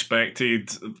ever expected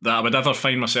that I would ever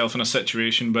find myself in a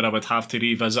situation where I would have to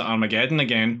revisit Armageddon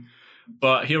again.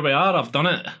 But here we are, I've done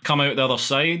it. Come out the other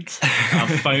side.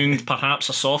 I've found perhaps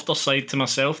a softer side to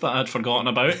myself that I'd forgotten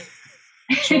about.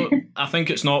 So I think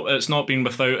it's not been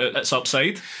without its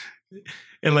upside.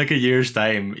 In like a year's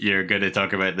time, you're going to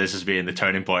talk about this as being the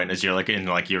turning point as you're like in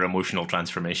like your emotional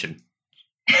transformation.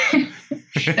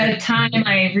 That time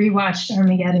I rewatched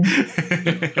Armageddon.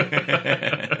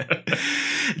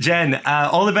 Jen,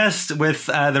 all the best with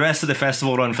the rest of the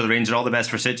festival run for the Ranger. All the best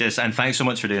for Sitges, and thanks so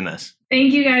much for doing this.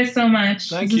 Thank you guys so much.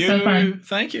 Thank this you. is so fun.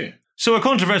 Thank you. So a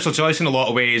controversial choice in a lot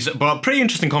of ways, but pretty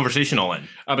interesting conversation all in.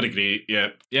 I would agree, yeah.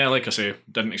 Yeah, like I say,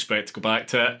 didn't expect to go back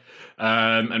to it.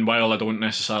 And while I don't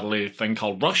necessarily think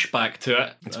I'll rush back to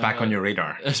it... It's back on your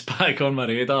radar. It's back on my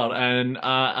radar, and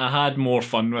I had more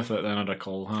fun with it than I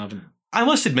recall having. I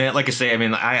must admit, like I say, I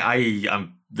mean,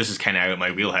 I'm this is kind of out of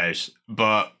my wheelhouse,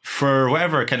 but for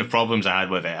whatever kind of problems I had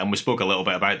with it, and we spoke a little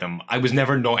bit about them, I was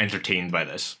never not entertained by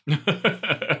this.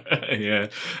 Yeah,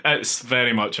 it's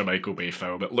very much a Michael Bay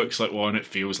film. It looks like one, it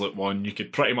feels like one. You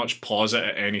could pretty much pause it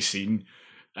at any scene,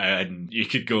 and you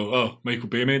could go, "Oh, Michael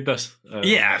Bay made this."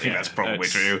 Yeah, I think that's probably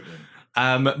true.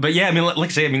 But yeah, I mean, like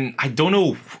I say, I mean, I don't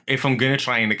know if I'm going to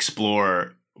try and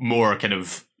explore more kind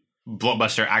of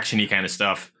blockbuster actiony kind of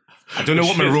stuff. I don't know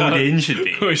what my road in should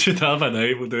be. We should have a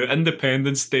night. We'll do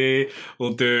Independence Day.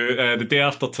 We'll do The Day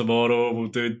After Tomorrow. We'll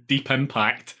do Deep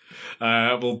Impact.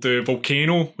 We'll do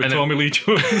Volcano with Tommy Lee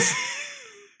Jones.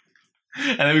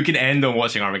 And then we can end on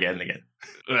watching Armageddon again.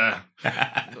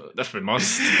 If we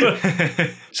must.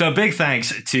 So a big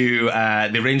thanks to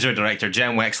the Ranger director,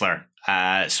 Jen Wexler,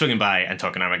 swinging by and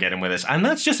talking Armageddon with us. And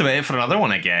that's just about it for another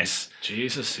one, I guess.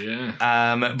 Jesus,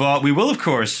 yeah. But we will, of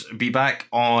course, be back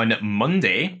on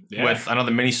Monday with another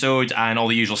mini-sode and all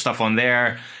the usual stuff on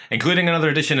there, including another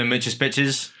edition of Mitch's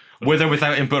Pitches, with or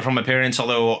without input from my parents,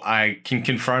 although I can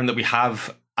confirm that we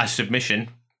have a submission.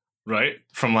 Right.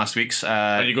 From last week's.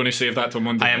 Are you going to save that till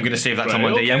Monday? I am going to save that till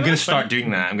Monday. Yeah, I'm going to start doing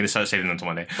that. I'm going to start saving them till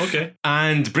Monday. Okay.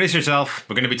 And brace yourself.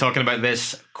 We're going to be talking about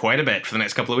this quite a bit for the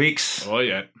next couple of weeks. Oh,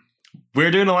 yeah.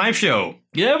 We're doing a live show.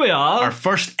 Yeah, we are. Our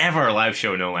first ever live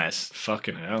show, no less.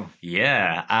 Fucking hell.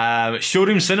 Yeah.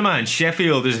 Showroom Cinema in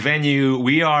Sheffield is venue.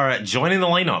 We are joining the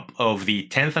lineup of the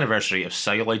 10th anniversary of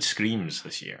Celluloid Screams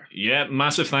this year. Yeah,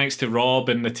 massive thanks to Rob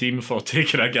and the team for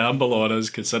taking a gamble on us,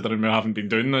 considering we haven't been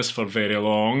doing this for very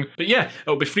long. But yeah,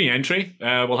 it'll be free entry.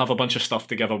 We'll have a bunch of stuff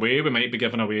to give away. We might be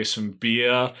giving away some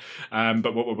beer,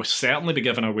 but what we will certainly be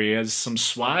giving away is some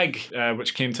swag,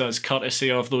 which came to us courtesy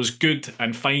of those good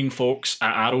and fine folks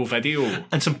at Arrow Video.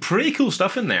 And some pretty cool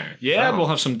stuff in there. Yeah, we'll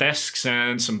have some discs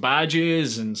and some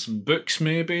badges and some books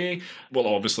maybe. We'll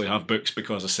obviously have books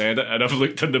because I said it, and I've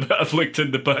looked in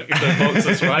the box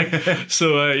of swag.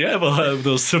 So yeah, we'll have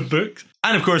those some books.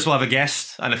 And of course, we'll have a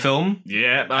guest and a film.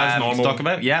 Yeah, as normal. To talk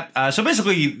about. Yeah. So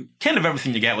basically, kind of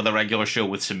everything you get with a regular show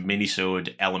with some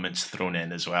mini-sode elements thrown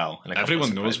in as well.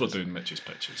 Everyone knows we're doing Mitch's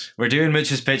Pitches. We're doing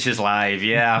Mitch's Pitches live,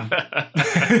 yeah.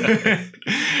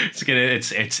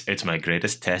 It's my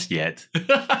greatest test yet.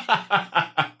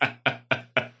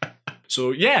 So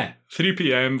yeah, 3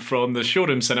 p.m. from the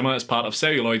Showroom Cinema as part of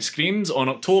Celluloid Screams on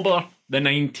October the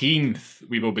 19th.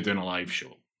 We will be doing a live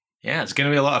show. Yeah, it's going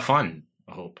to be a lot of fun.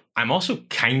 I hope. I'm also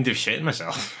kind of shitting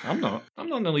myself. I'm not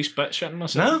in the least bit shitting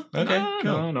myself. No? Okay,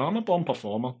 cool. No, I'm a born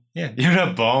performer. Yeah, you're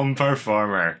a bomb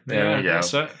performer. There we go.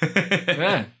 That's it.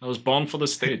 Yeah, I was born for the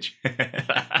stage.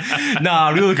 No,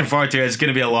 I'm really looking forward to it. It's going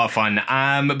to be a lot of fun.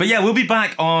 But yeah, we'll be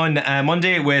back on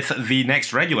Monday with the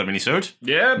next regular minisode.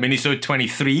 Yeah. Minisode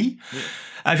 23. Yeah.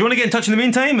 If you want to get in touch in the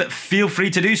meantime, feel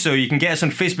free to do so. You can get us on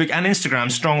Facebook and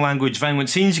Instagram, Strong Language Violent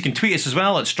Scenes. You can tweet us as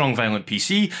well at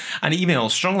StrongViolentPC and email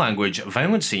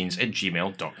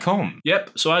stronglanguageviolentscenes@gmail.com. Yep,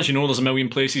 so as you know, there's a million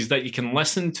places that you can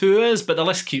listen to us, but the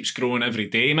list keeps growing every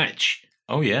day, Mitch.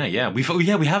 Oh yeah. We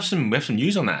have some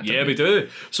news on that. Yeah, we do.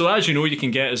 So as you know, you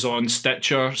can get us on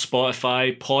Stitcher,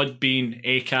 Spotify, Podbean,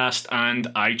 Acast, and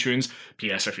iTunes.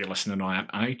 P.S. If you're listening on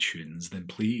iTunes, then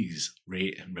please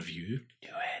rate and review. Do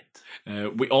it.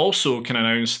 We also can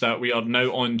announce that we are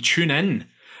now on TuneIn.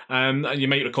 You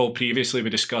might recall previously we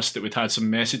discussed that we'd had some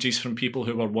messages from people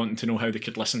who were wanting to know how they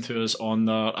could listen to us on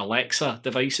their Alexa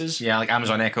devices. Yeah, like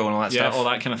Amazon Echo and all that stuff. Yeah, all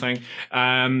that kind of thing.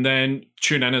 Then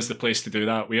TuneIn is the place to do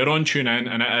that. We are on TuneIn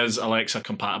and it is Alexa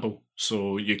compatible.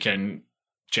 So you can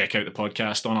check out the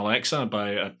podcast on Alexa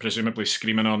by presumably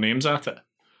screaming our names at it.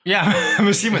 Yeah, I'm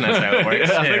assuming that's how it works.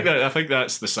 I think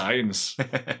that's the science.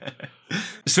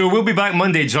 So we'll be back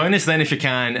Monday. Join us then if you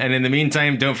can. And in the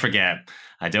meantime, don't forget,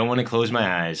 I don't want to close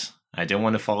my eyes. I don't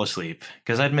want to fall asleep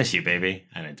because I'd miss you, baby.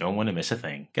 And I don't want to miss a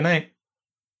thing. Good night.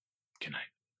 Good night.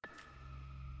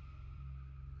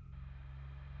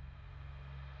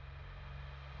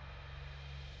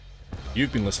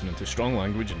 You've been listening to Strong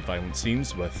Language and Violent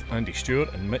Scenes with Andy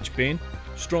Stewart and Mitch Bain.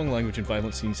 Strong Language and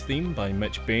Violent Scenes theme by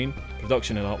Mitch Bain.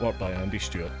 Production and artwork by Andy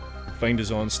Stewart. Find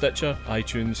us on Stitcher,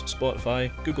 iTunes,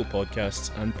 Spotify, Google Podcasts,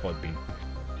 and Podbean.